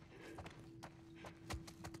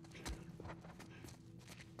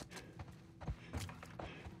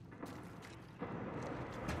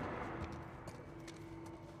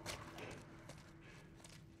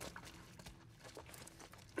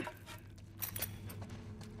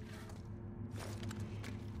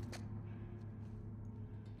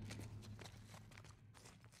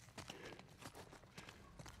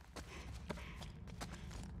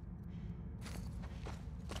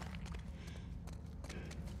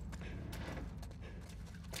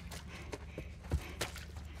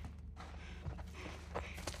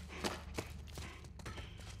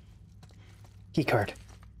 Key card.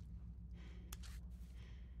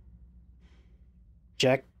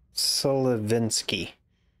 Jack Solivinsky.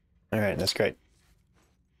 Alright, that's great.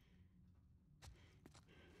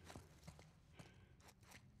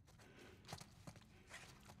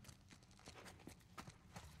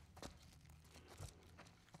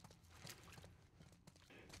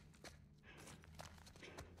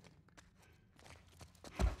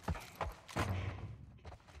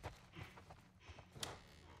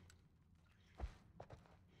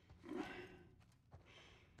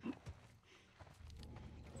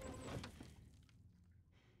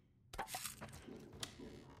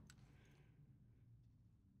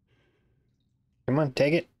 Come on,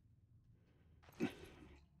 take it.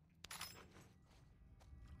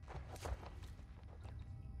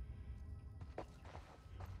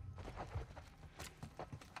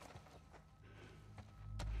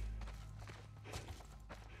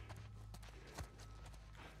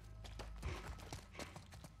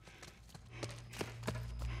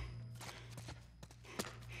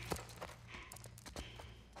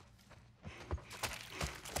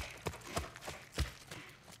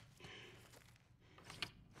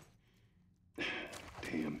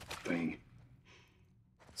 Damn thing.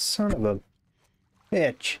 Son of a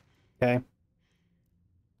bitch. Okay.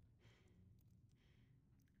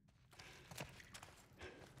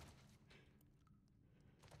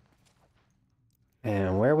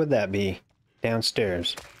 And where would that be?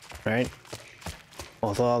 Downstairs, right?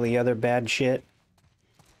 With all the other bad shit.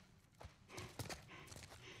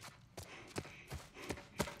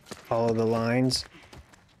 Follow the lines.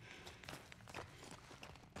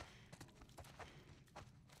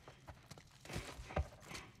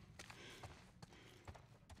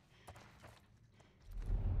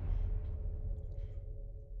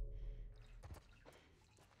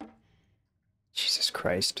 Jesus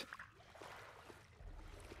Christ.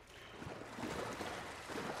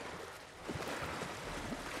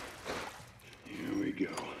 Here we go.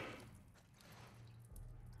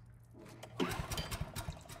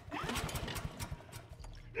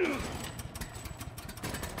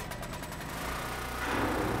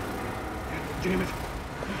 Damn it.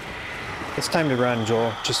 It's time to run,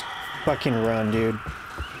 Joel. Just fucking run, dude.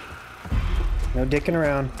 No dicking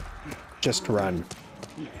around. Just run.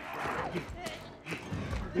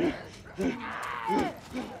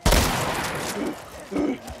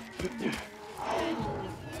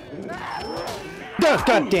 Oh,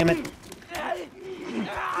 God damn it.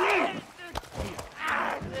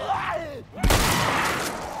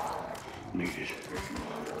 Needed.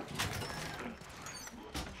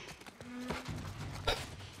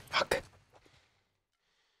 Fuck.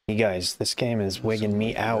 You guys, this game is wigging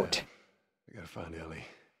me out. I gotta find Ellie.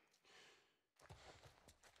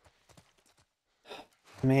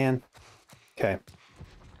 Man. Okay.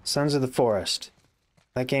 Sons of the Forest.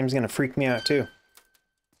 That game's gonna freak me out too.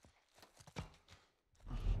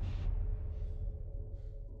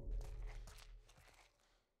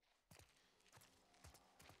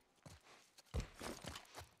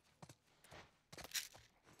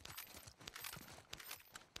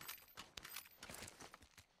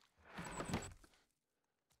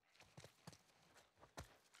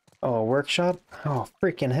 Oh, a workshop? Oh,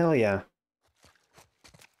 freaking hell yeah.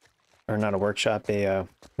 Or not a workshop, a, what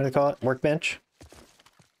do they call it? Workbench?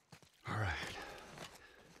 All right.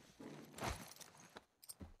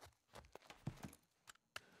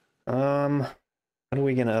 What are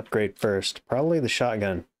we gonna upgrade first? Probably the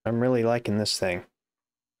shotgun. I'm really liking this thing.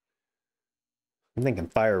 I'm thinking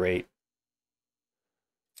fire rate.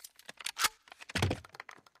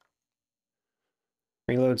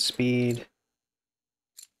 Reload speed.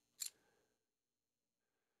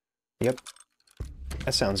 Yep.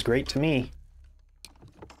 That sounds great to me.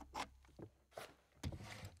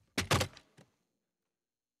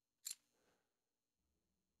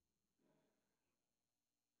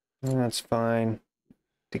 That's fine.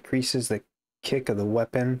 Decreases the kick of the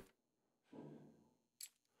weapon.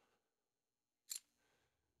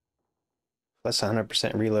 Plus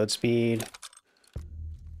 100% reload speed.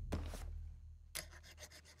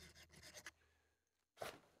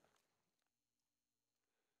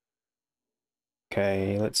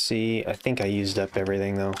 Okay, let's see. I think I used up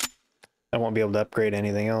everything though. I won't be able to upgrade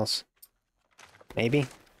anything else. Maybe?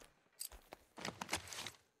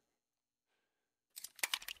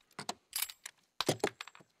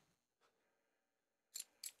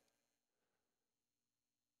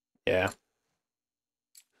 Yeah.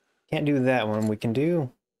 Can't do that one. We can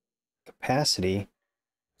do capacity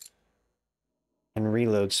and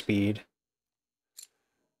reload speed.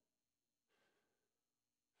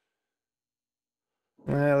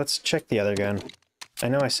 Let's check the other gun. I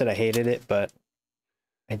know I said I hated it, but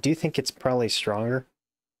I do think it's probably stronger.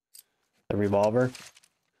 The revolver.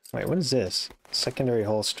 Wait, what is this? Secondary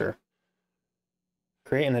holster.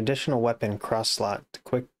 Create an additional weapon cross slot to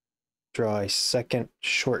quick draw a second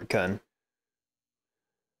short gun.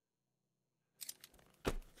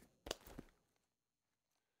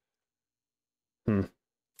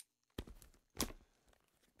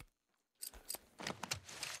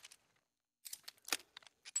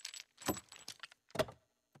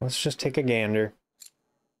 Let's just take a gander.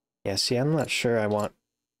 Yeah, see, I'm not sure I want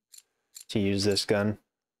to use this gun.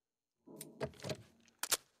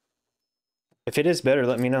 If it is better,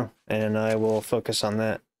 let me know, and I will focus on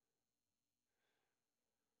that.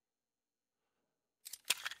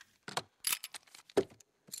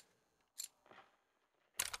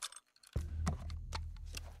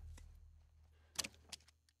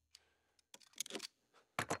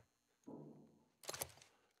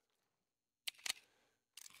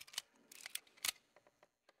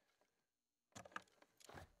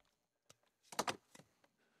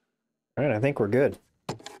 All right, I think we're good.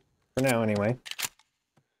 For now, anyway.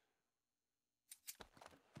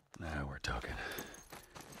 Now we're talking.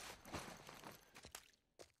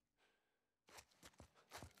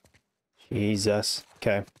 Jesus.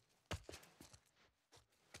 Okay.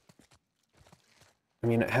 I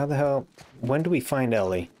mean, how the hell... When do we find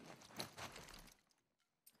Ellie?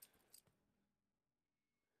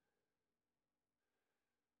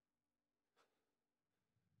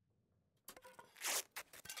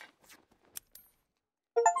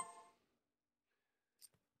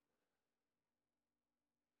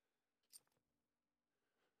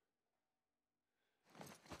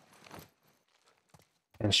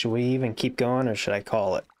 And should we even keep going, or should I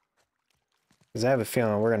call it? Because I have a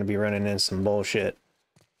feeling we're going to be running into some bullshit.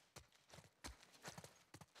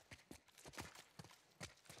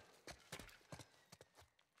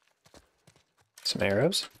 Some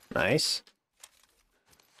arrows. Nice.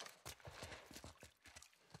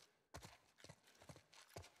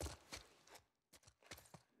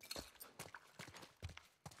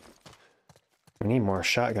 We need more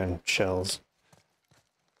shotgun shells.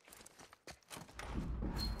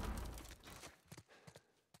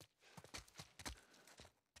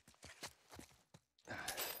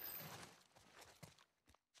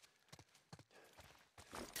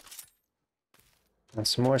 And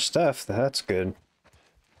some more stuff. That's good.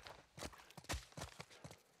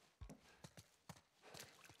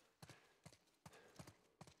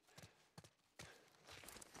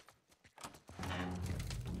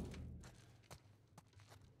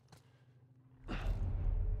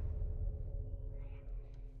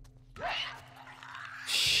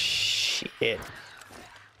 Shit. Is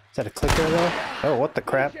that a clicker though? Oh, what the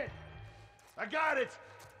crap? I got it!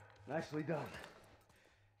 Nicely done.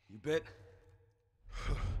 You bit?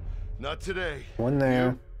 Not today. One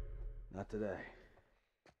there. Not today.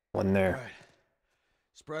 One All there. right.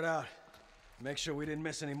 Spread out. Make sure we didn't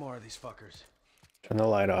miss any more of these fuckers. Turn the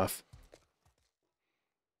light off.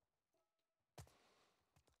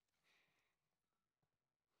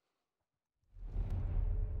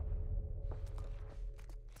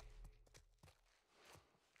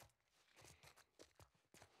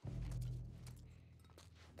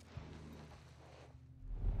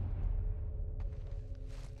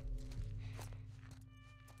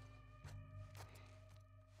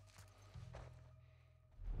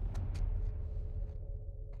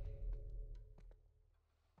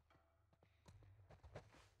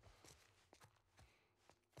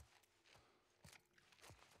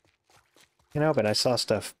 You know, but I saw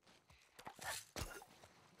stuff.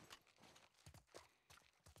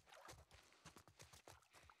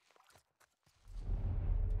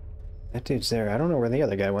 That dude's there. I don't know where the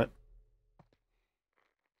other guy went.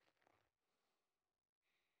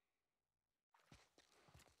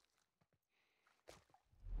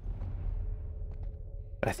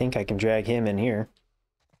 I think I can drag him in here.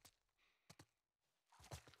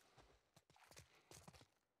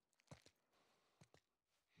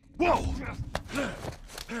 Whoa!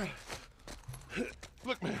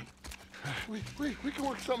 Look, man. We can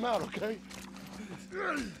work something out, okay?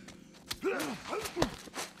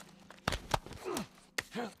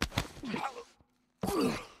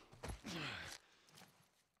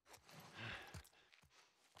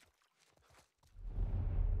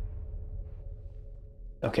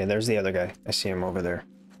 Okay, there's the other guy. I see him over there.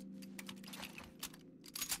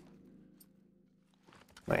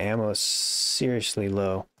 My ammo is seriously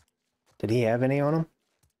low. Did he have any on him?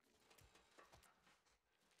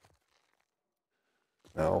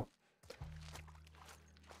 No.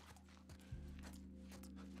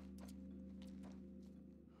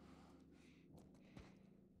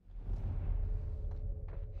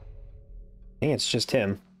 I think it's just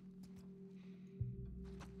him.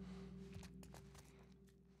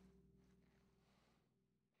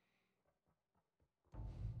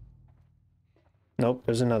 Nope,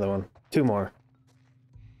 there's another one. Two more.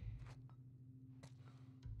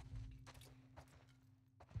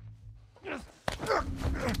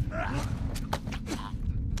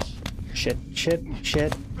 Shit, shit,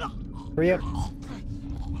 shit. Hurry up. Over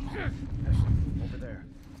there.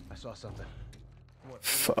 I saw something.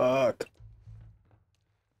 Fuck.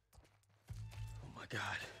 Oh my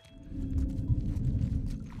god.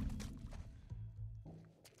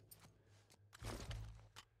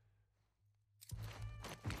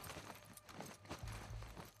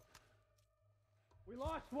 We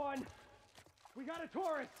lost one. We got a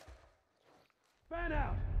tourist. Fan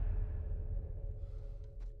out.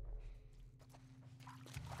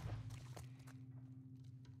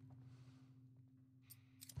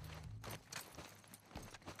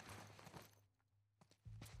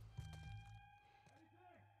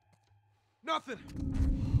 Nothing.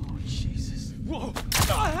 Oh, Jesus. Whoa.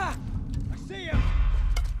 I see him.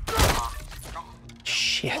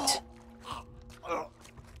 Shit.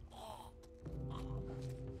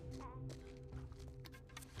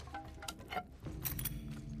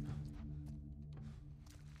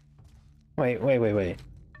 Wait.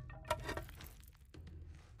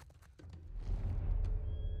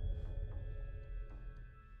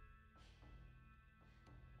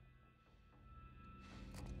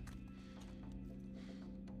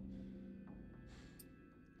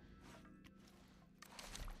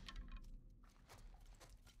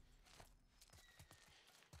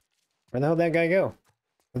 Where the hell did that guy go?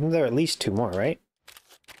 Wasn't there at least two more, right?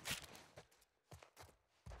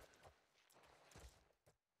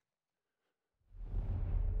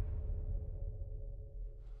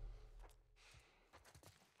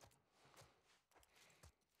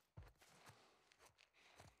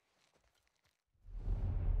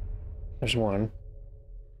 There's one.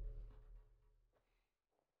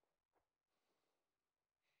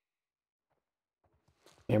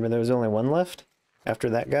 Remember there was only one left?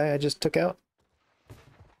 After that guy I just took out?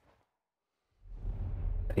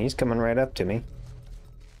 And he's coming right up to me.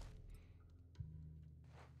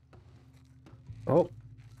 Oh,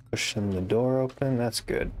 pushing the door open, that's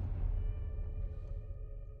good.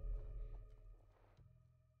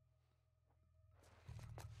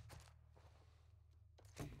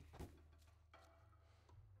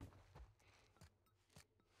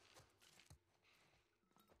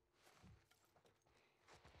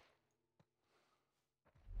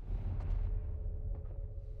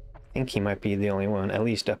 think he might be the only one, at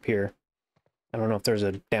least up here. I don't know if there's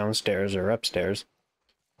a downstairs or upstairs.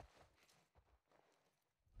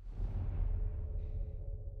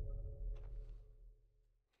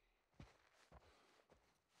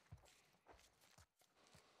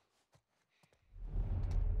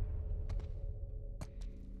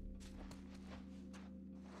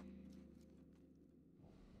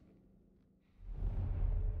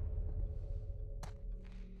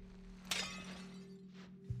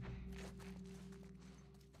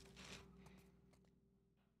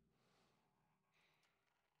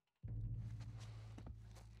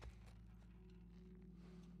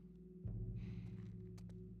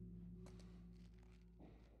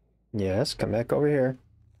 Yes, come back over here.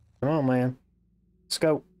 Come on, man. Let's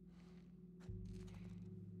go.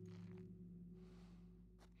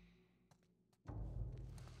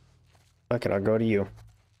 Fuck it, I'll go to you.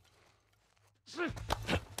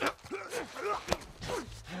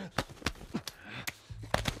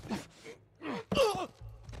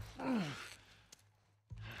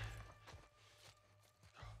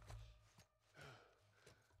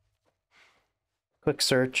 Quick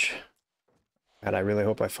search. God, I really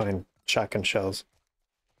hope I find shotgun shells.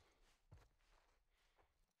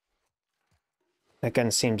 That gun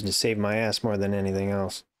seems to save my ass more than anything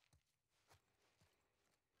else.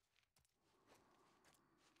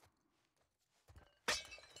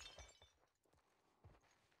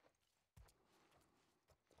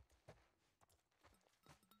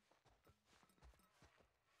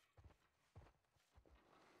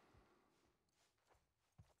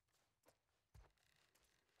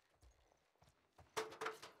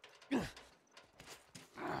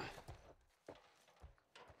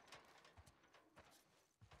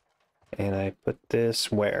 And I put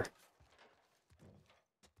this where?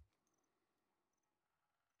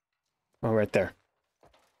 Oh, right there.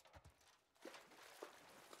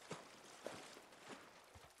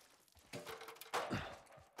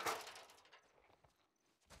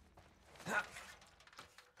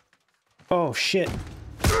 Oh, shit.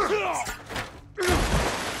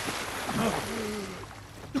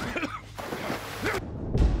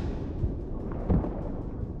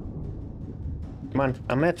 Come on,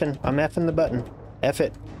 I'm effing the button. F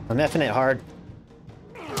it. I'm effing it hard.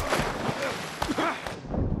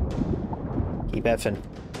 Keep effing.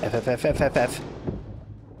 F, F, F, F, F, F.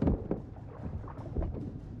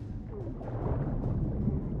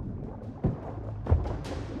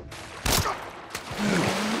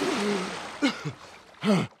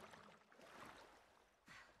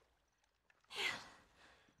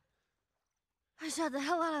 I shot the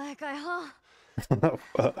hell out of that guy, huh? Oh,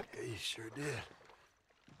 fuck. Yeah, you sure did.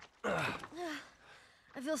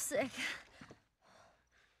 I feel sick.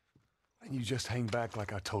 And you just hang back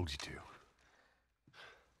like I told you to.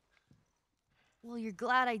 Well, you're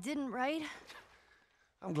glad I didn't, right?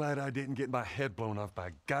 I'm glad I didn't get my head blown off by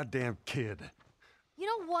a goddamn kid. You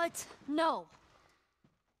know what? No.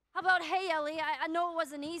 How about, hey, Ellie, I know it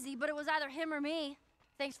wasn't easy, but it was either him or me.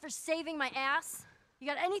 Thanks for saving my ass. You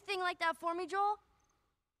got anything like that for me, Joel?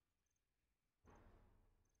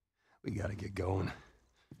 We gotta get going.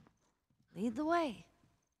 Lead the way.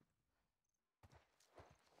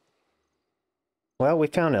 Well, we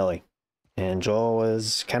found Ellie. And Joel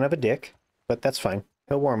was kind of a dick, but that's fine.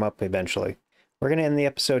 He'll warm up eventually. We're going to end the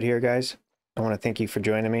episode here, guys. I want to thank you for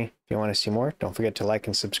joining me. If you want to see more, don't forget to like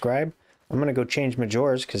and subscribe. I'm going to go change my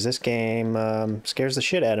drawers because this game scares the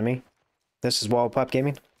shit out of me. This is Wall Pop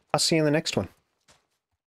Gaming. I'll see you in the next one.